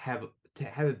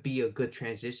it be a good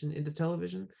transition into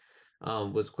television?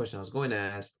 Was the question I was going to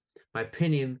ask. My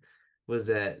opinion was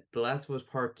that The Last of Us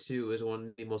Part 2 is one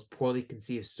of the most poorly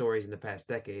conceived stories in the past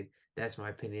decade. That's my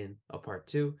opinion of Part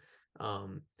 2.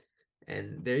 And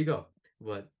there you go.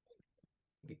 But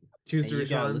choose to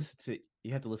respond.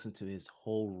 You have to listen to his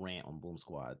whole rant on Boom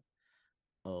Squad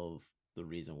of the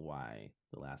reason why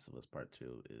The Last of Us Part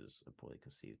 2 is a poorly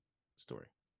conceived story.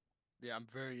 Yeah, I'm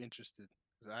very interested,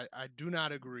 because I do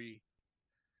not agree.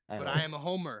 But I am a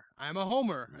homer. I'm a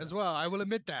homer as well. I will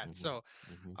admit that. So,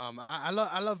 I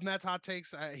love Matt's hot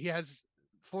takes. He has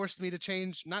forced me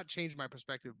to not change my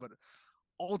perspective, but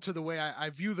alter the way I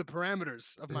view the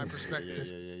parameters of my perspective.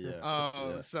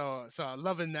 So I'm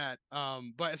loving that.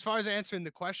 But as far as answering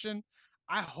the question,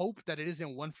 I hope that it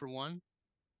isn't 1 for 1,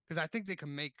 because I think they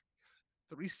can make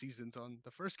 3 seasons on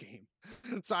the first game.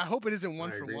 So I hope it isn't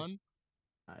 1 for 1.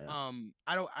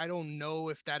 I don't know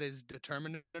if that is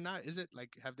determined or not. Is it,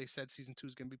 like, have they said season 2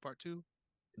 is gonna be part 2?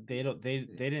 They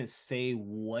didn't say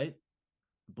what,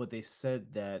 but they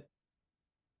said that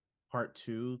part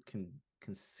 2 can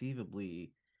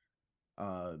conceivably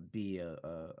be a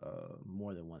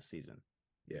more than 1 season.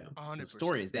 Yeah, 100%. The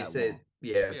story is They that said, long.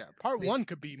 Yeah, part 1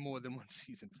 could be more than 1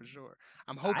 season for sure.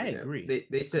 I'm hoping. I agree.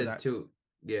 They said too.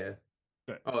 Yeah.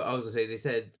 But Oh, I was gonna say, they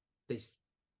said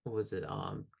what was it?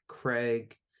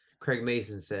 Craig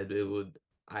Mason said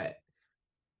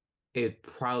it'd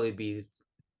probably be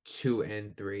 2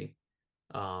 and 3.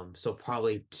 So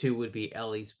probably 2 would be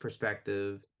Ellie's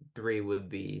perspective, 3 would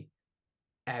be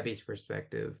Abby's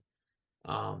perspective.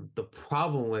 The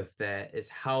problem with that is,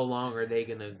 how long are they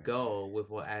gonna go with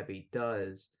what Abby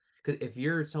does? Because if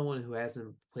you're someone who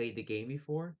hasn't played the game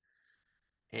before,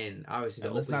 and obviously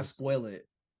let's not spoil it.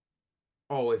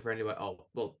 Oh, wait for anybody. Oh,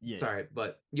 well, Yeah. sorry,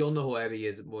 but you'll know who Abby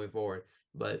is moving forward.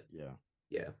 But yeah,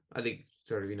 I think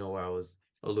sort of what I was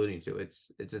alluding to.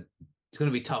 It's going to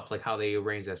be tough, like how they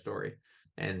arrange that story,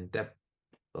 and that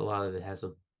a lot of it has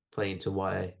to play into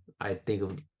why I think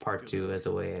of part 2 as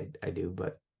the way I do.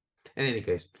 But in any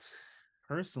case,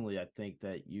 personally, I think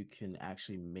that you can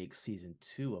actually make season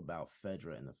 2 about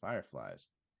Fedra and the Fireflies,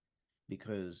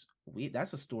 because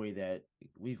that's a story that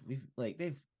we've like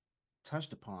they've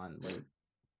touched upon like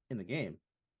in the game.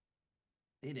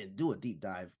 They didn't do a deep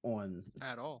dive on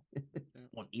at all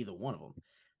on either one of them.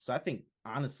 So I think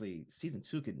honestly, season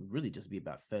 2 could really just be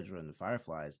about Fedra and the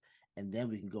Fireflies, and then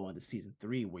we can go into season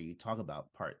 3 where you talk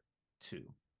about part 2,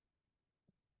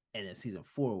 and then season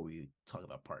 4 where you talk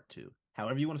about part 2.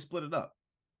 However you want to split it up.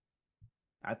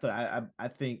 I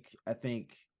think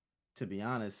to be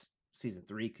honest, season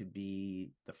 3 could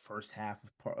be the first half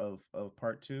of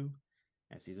part 2,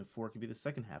 and season 4 could be the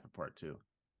second half of part 2,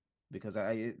 because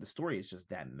the story is just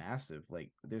that massive.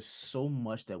 Like there's so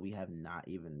much that we have not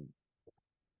even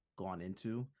gone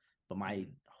into, but my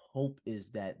hope is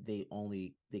that they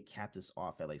cap this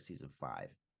off at like season 5,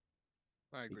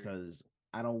 I agree. because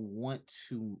I don't want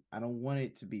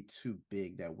it to be too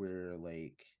big that we're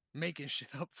like Making shit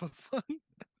up for fun.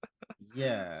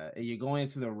 yeah, you're going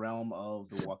into the realm of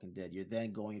The Walking Dead. You're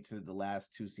then going into the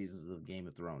last 2 seasons of Game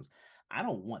of Thrones. I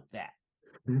don't want that.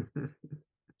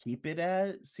 Keep it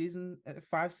at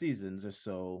 5 seasons or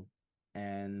so,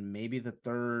 and maybe the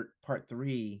third part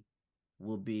 3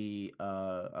 will be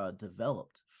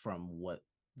developed from what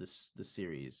the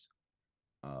series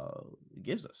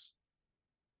gives us.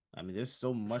 I mean, there's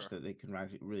so much that they can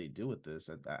actually really do with this,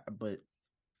 but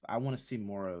I want to see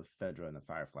more of Fedra and the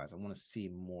Fireflies. I want to see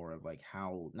more of like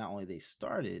how not only they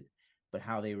started, but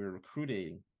how they were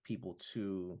recruiting people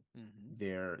to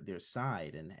their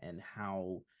side, and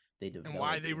how they developed And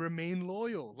why they remain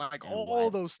loyal. Like all why,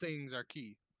 those things are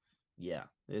key. yeah,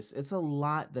 it's a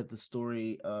lot that the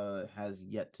story has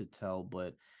yet to tell,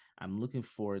 but I'm looking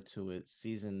forward to it.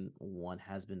 Season 1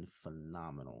 has been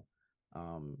phenomenal.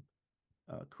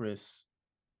 Chris,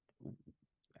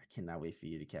 I cannot wait for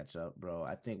you to catch up, bro.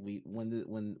 I think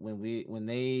when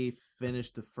they finish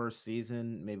the first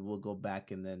season, maybe we'll go back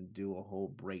and then do a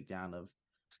whole breakdown of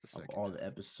all the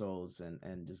episodes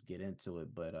and just get into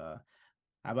it. But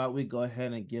how about we go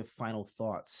ahead and give final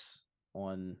thoughts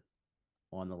on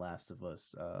the Last of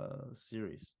Us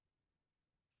series?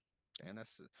 And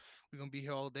we're gonna be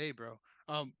here all day, bro.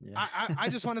 Yeah. I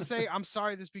just want to say I'm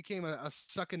sorry this became a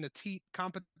suck in the teeth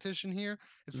competition here.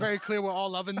 It's very clear we're all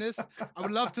loving this. I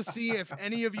would love to see if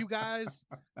any of you guys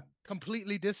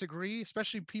completely disagree,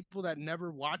 especially people that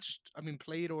never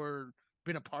played or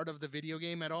been a part of the video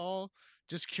game at all.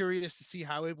 Just curious to see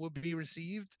how it would be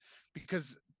received,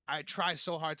 because I try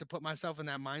so hard to put myself in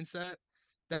that mindset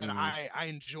that I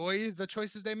enjoy the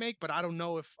choices they make, but I don't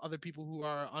know if other people who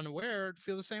are unaware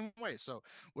feel the same way. So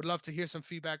would love to hear some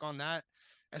feedback on that.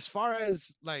 As far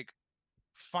as like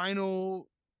final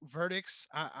verdicts,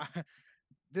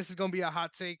 this is gonna be a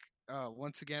hot take.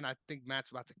 Once again, I think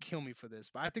Matt's about to kill me for this,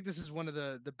 but I think this is one of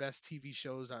the best TV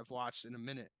shows I've watched in a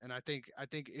minute, and I think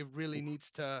it really needs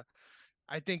to.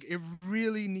 I think it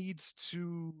really needs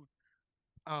to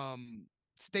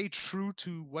stay true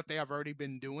to what they have already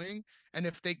been doing, and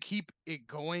if they keep it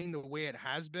going the way it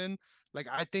has been, like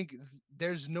I think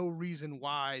there's no reason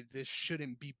why this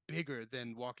shouldn't be bigger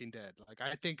than Walking Dead. Like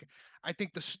I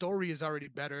think the story is already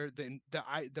better than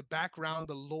the background,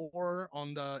 the lore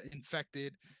on the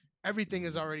infected, everything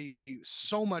is already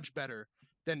so much better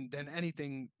than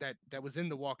anything that was in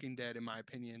The Walking Dead, in my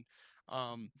opinion.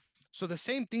 So the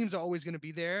same themes are always going to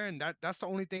be there, and that's the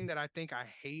only thing that I think I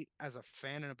hate as a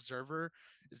fan and observer,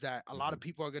 is that a lot of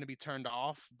people are going to be turned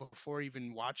off before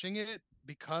even watching it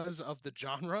because of the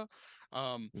genre.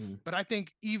 But I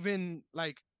think even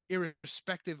like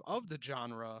irrespective of the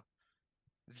genre,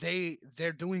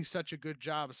 they're doing such a good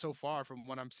job so far from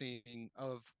what I'm seeing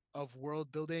of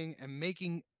world building and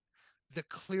making the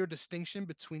clear distinction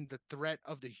between the threat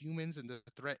of the humans and the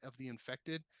threat of the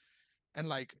infected, and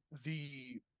like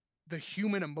the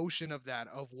human emotion of that,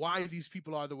 of why these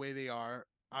people are the way they are.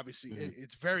 Obviously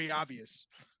it's very obvious.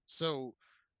 So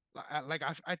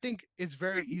I think it's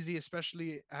very easy,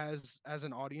 especially as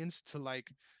an audience, to like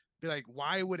be like,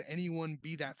 why would anyone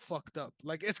be that fucked up?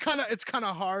 Like it's kind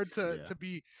of hard to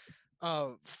be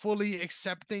fully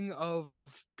accepting of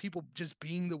people just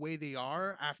being the way they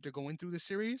are after going through the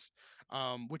series,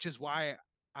 which is why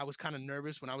I was kind of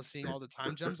nervous when I was seeing all the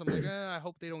time jumps. I'm like, I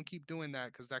hope they don't keep doing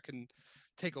that, because that can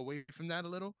take away from that a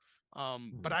little.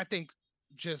 But I think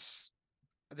just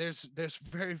there's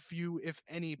very few, if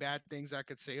any, bad things I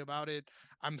could say about it.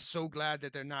 I'm so glad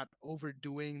that they're not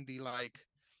overdoing the like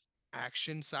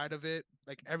action side of it.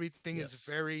 Like everything is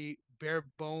very bare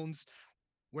bones.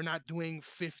 We're not doing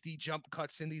 50 jump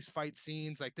cuts in these fight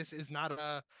scenes. Like this is not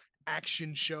a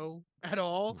action show at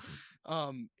all.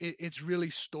 It's really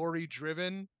story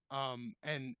driven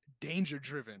and danger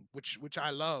driven, which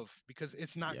I love, because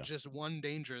it's not just one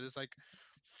danger. There's like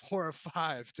 4 or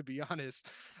 5, to be honest,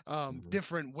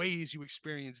 different ways you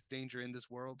experience danger in this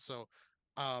world. So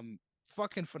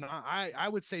fucking phenomenal. I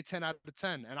would say 10 out of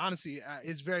 10, and honestly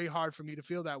it's very hard for me to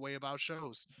feel that way about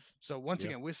shows. So once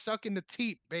again, we're sucking the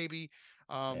teeth, baby.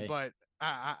 But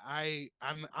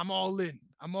I'm all in.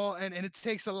 I'm all, and it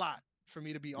takes a lot for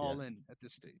me to be all in at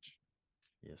this stage.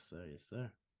 Yes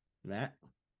sir. Matt?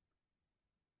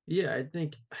 Yeah, I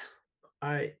think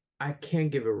I I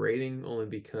can't give a rating only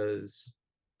because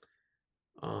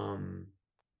um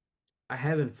I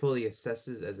haven't fully assessed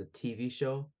this as a TV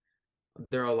show.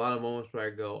 There are a lot of moments where I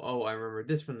go, "Oh, I remember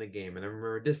this from the game, and I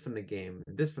remember this from the game,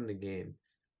 and this from the game."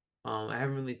 I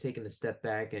haven't really taken a step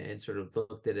back and sort of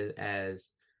looked at it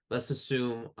as, let's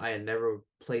assume I had never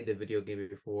played the video game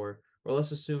before, or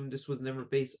let's assume this was never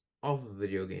based off of a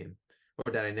video game,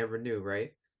 or that I never knew,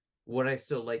 right? Would I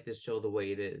still like this show the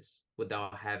way it is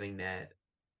without having that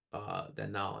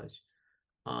knowledge?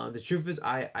 The truth is,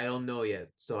 I don't know yet.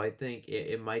 So I think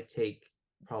it might take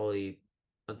probably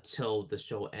until the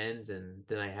show ends, and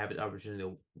then I have an opportunity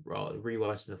to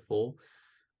rewatch in the full.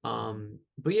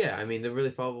 But yeah, I mean, they're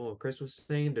really following what Chris was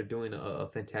saying. They're doing a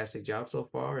fantastic job so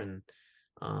far, and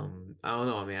I don't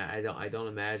know. I mean, I don't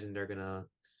imagine they're gonna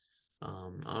I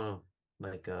don't know,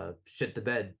 like shit the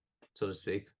bed, so to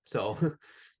speak. So,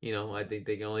 I think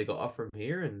they can only go up from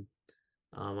here, and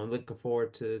I'm looking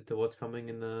forward to what's coming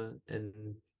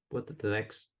in what the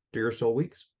next 3 or so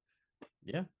weeks.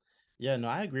 Yeah. Yeah, no,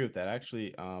 I agree with that.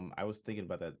 Actually, I was thinking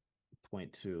about that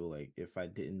point too. Like, if I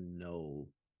didn't know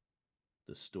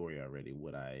the story already,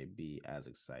 would I be as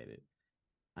excited?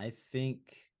 I think,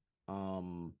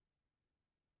 um,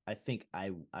 I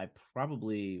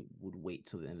probably would wait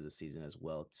till the end of the season as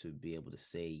well to be able to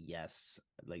say yes.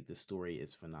 Like, the story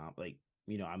is phenomenal. Like,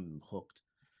 I'm hooked,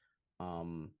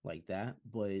 like that.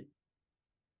 But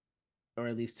or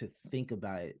at least to think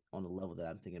about it on the level that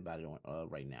I'm thinking about it on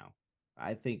right now.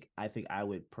 I think I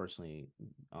would personally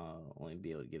only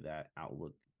be able to give that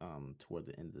outlook toward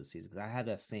the end of the season because I had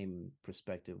that same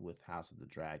perspective with House of the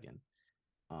Dragon.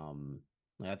 Um,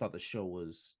 like I thought the show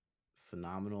was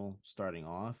phenomenal starting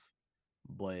off,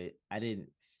 but I didn't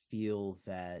feel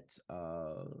that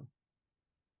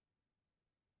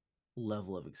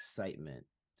level of excitement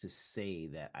to say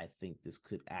that I think this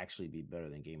could actually be better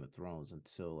than Game of Thrones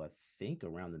until I think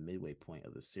around the midway point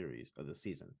of the series of the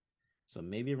season. So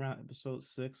maybe around episode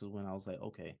 6 is when I was like,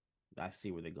 okay, I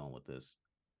see where they're going with this.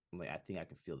 I'm like, I think I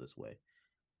can feel this way.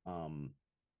 Um,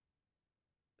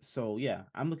 so yeah,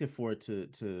 I'm looking forward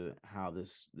to how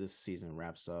this season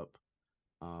wraps up.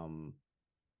 Um,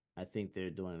 I think they're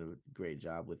doing a great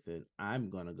job with it. I'm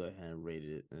gonna go ahead and rate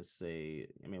it and say,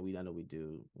 I mean, I know we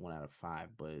do 1 out of 5,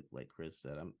 but like Chris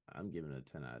said, I'm giving it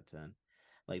a 10 out of 10.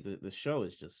 Like the show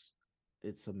is just,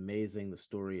 it's amazing. The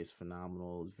story is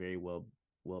phenomenal. It's very well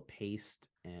paced,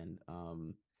 and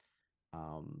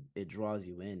it draws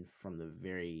you in from the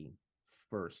very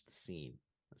first scene.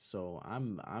 So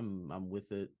I'm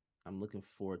with it. I'm looking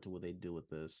forward to what they do with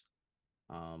this.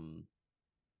 Um,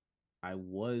 I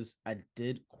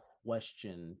did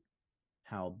question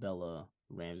how Bella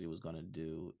Ramsey was gonna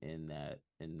do in that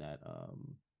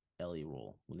Ellie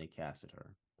role when they casted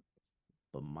her.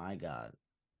 But my God,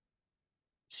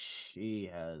 she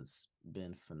has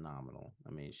been phenomenal. I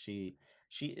mean, she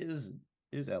is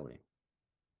Ellie.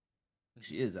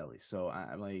 She is Ellie. So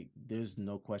I'm like, there's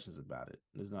no questions about it.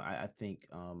 There's no I think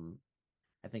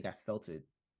I felt it,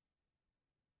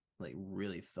 like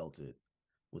really felt it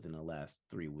within the last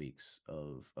 3 weeks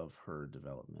of her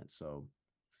development. So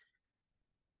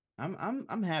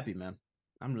I'm happy, man.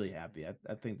 I'm really happy.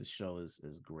 I think the show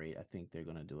is great. I think they're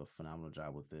gonna do a phenomenal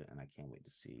job with it, and I can't wait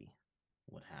to see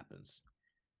what happens.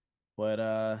 But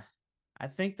I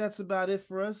think that's about it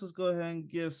for us. Let's go ahead and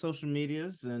give social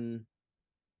medias and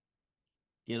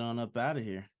get on up out of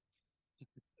here.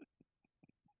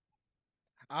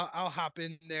 I'll hop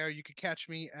in there. You can catch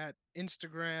me at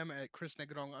Instagram at Chris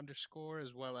Negron _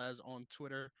 as well as on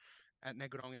Twitter at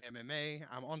Negron MMA.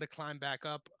 I'm on the climb back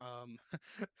up.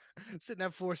 Sitting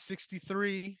at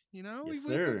 463. Yes,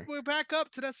 sir. We're back up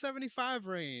to that 75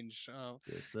 range.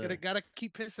 Yes, sir. Gotta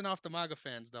keep pissing off the MAGA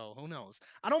fans though. Who knows?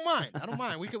 I don't mind. I don't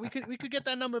mind. We could get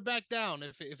that number back down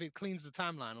if it cleans the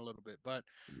timeline a little bit. But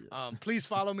please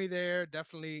follow me there.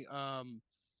 Definitely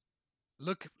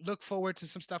look forward to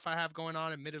some stuff I have going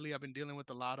on. Admittedly, I've been dealing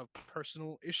with a lot of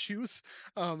personal issues.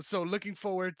 So looking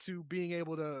forward to being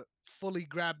able to fully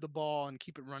grab the ball and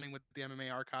keep it running with the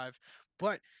MMA archive.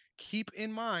 But keep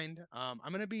in mind, I'm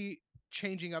going to be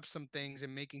changing up some things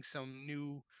and making some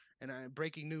new and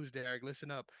breaking news, Derek. Listen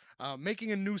up.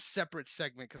 Making a new separate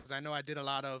segment because I know I did a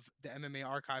lot of the MMA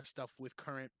archive stuff with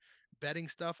current betting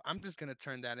stuff. I'm just gonna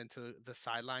turn that into the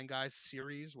Sideline Guys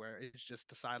series where it's just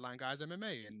the Sideline Guys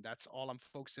MMA, and that's all I'm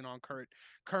focusing on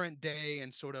current day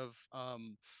and sort of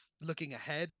looking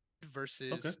ahead.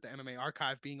 versus the MMA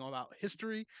Archive being all about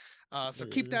history. So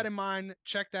keep that in mind.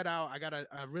 Check that out. I got a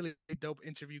really dope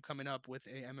interview coming up with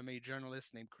a MMA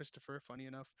journalist named Christopher, funny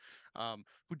enough,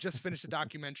 who just finished a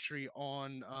documentary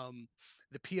on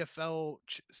the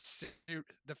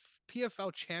the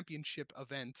PFL Championship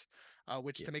event,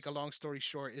 which, to make a long story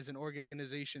short, is an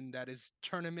organization that is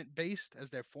tournament based as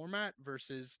their format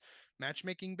versus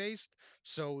matchmaking based.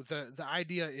 So the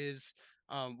idea is,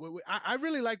 I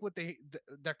really like what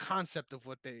their concept of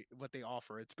what they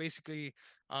offer. It's basically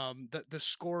the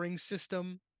scoring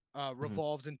system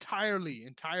revolves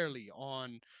entirely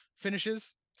on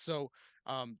finishes. So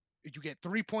you get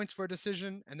 3 points for a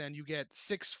decision, and then you get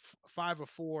 6, 5, or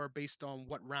 4 based on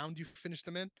what round you finish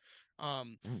them in.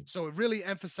 So it really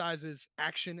emphasizes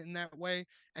action in that way.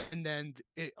 And then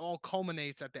it all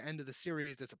culminates at the end of the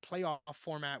series. There's a playoff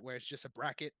format where it's just a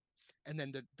bracket. And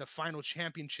then the final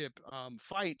championship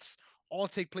fights all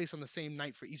take place on the same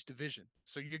night for each division.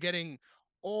 So you're getting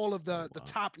all of the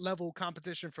top level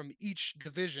competition from each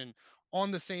division on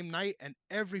the same night, and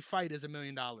every fight is $1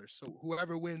 million. So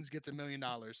whoever wins gets $1 million.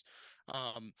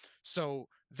 So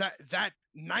that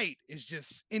night is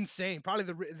just insane.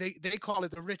 Probably they call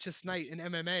it the richest night in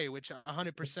MMA, which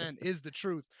 100% is the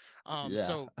truth.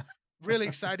 So really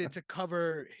excited to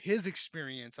cover his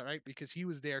experience, all right, because he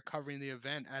was there covering the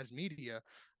event as media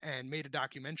and made a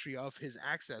documentary of his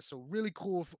access. So really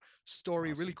cool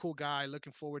story, really cool guy.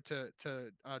 Looking forward to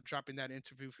dropping that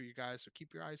interview for you guys. So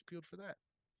keep your eyes peeled for that.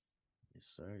 Yes,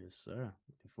 sir. Yes, sir.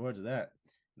 Looking forward to that.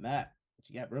 Matt, what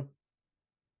you got, bro?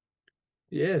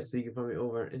 Yeah, so you can find me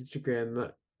over on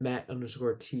Instagram,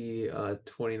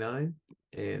 Matt_T29.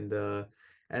 And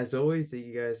as always, thank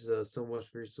you guys so much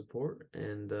for your support.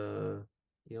 And you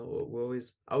know,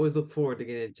 I always look forward to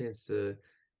getting a chance to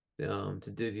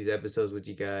do these episodes with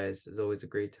you guys. It's always a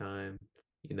great time,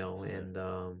 you know. And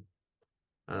I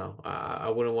don't know, I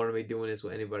wouldn't want to be doing this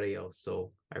with anybody else.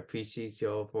 So I appreciate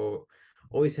y'all for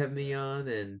always having me on,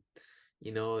 and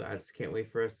you know, I just can't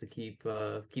wait for us to keep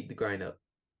the grind up.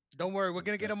 Don't worry, we're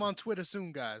gonna get him on Twitter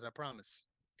soon, guys. I promise.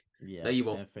 Yeah, no, you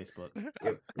won't. And Facebook. Yep,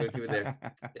 we're gonna keep it there.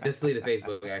 Just delete the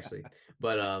Facebook, actually.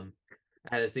 But I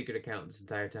had a secret account this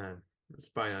entire time,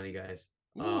 spying on you guys.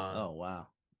 Oh wow.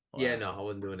 Yeah, no, I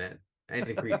wasn't doing that. I ain't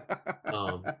a creep.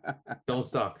 Don't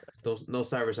stalk. No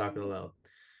cyber stalking allowed.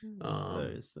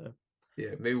 So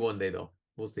Yeah, maybe one day though.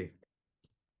 We'll see.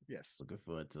 Yes, looking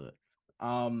forward to it.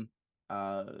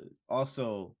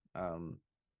 Also,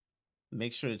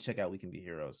 make sure to check out We Can Be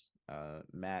Heroes.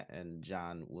 Matt and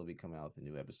John will be coming out with a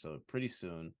new episode pretty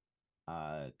soon,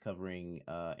 covering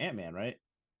Ant-Man, right?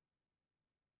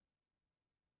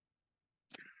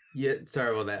 Yeah,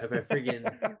 sorry about that. If I freaking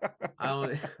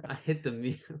I hit the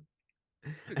mute.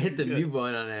 I hit the mute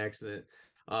button on accident.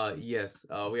 Yes,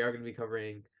 we are going to be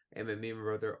covering Ant-Man, me and my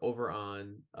brother over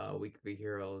on We Can Be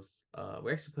Heroes.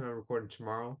 We actually plan on recording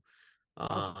tomorrow.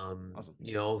 Awesome.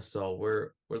 You know, so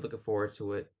we're looking forward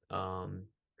to it.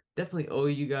 Definitely owe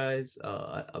you guys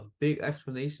a big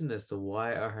explanation as to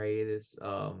why our hiatus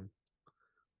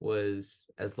was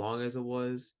as long as it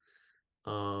was.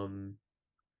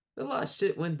 A lot of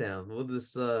shit went down. We'll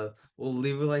just we'll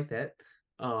leave it like that.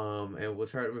 And we'll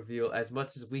try to reveal as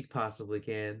much as we possibly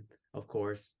can, of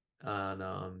course. And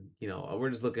you know, we're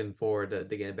just looking forward to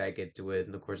getting back into it.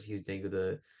 And of course, a huge thank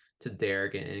you to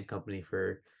Derek and company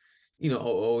for, you know,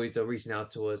 always reaching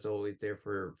out to us, always there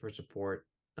for support.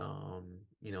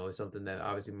 You know, it's something that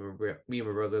obviously me and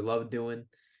my brother love doing.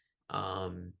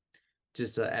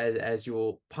 Just as you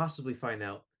will possibly find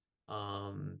out,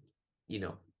 you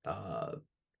know,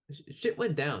 shit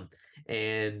went down,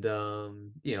 and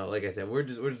you know, like I said, we're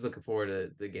just looking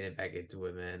forward to getting back into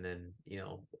it, man. And you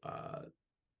know,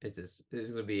 it's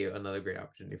gonna be another great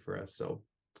opportunity for us. So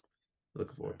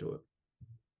looking forward to it.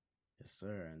 Yes,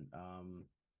 sir. And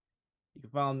you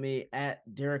can follow me at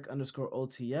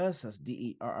Derek_OTS. That's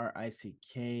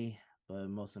DERRICK. But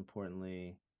most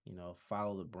importantly, you know,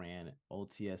 follow the brand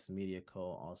OTS Media Co.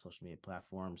 on all social media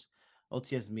platforms,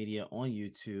 OTS Media on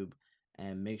YouTube,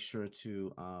 and make sure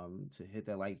to hit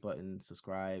that like button,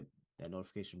 subscribe, that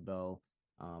notification bell.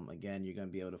 Again, you're going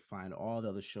to be able to find all the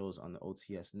other shows on the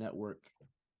OTS network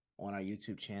on our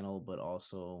YouTube channel, but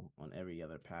also on every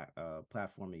other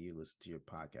platform that you listen to your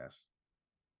podcast.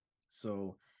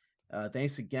 So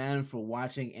thanks again for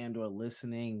watching and/or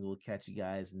listening. We'll catch you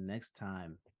guys next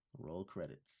time. Roll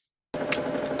credits.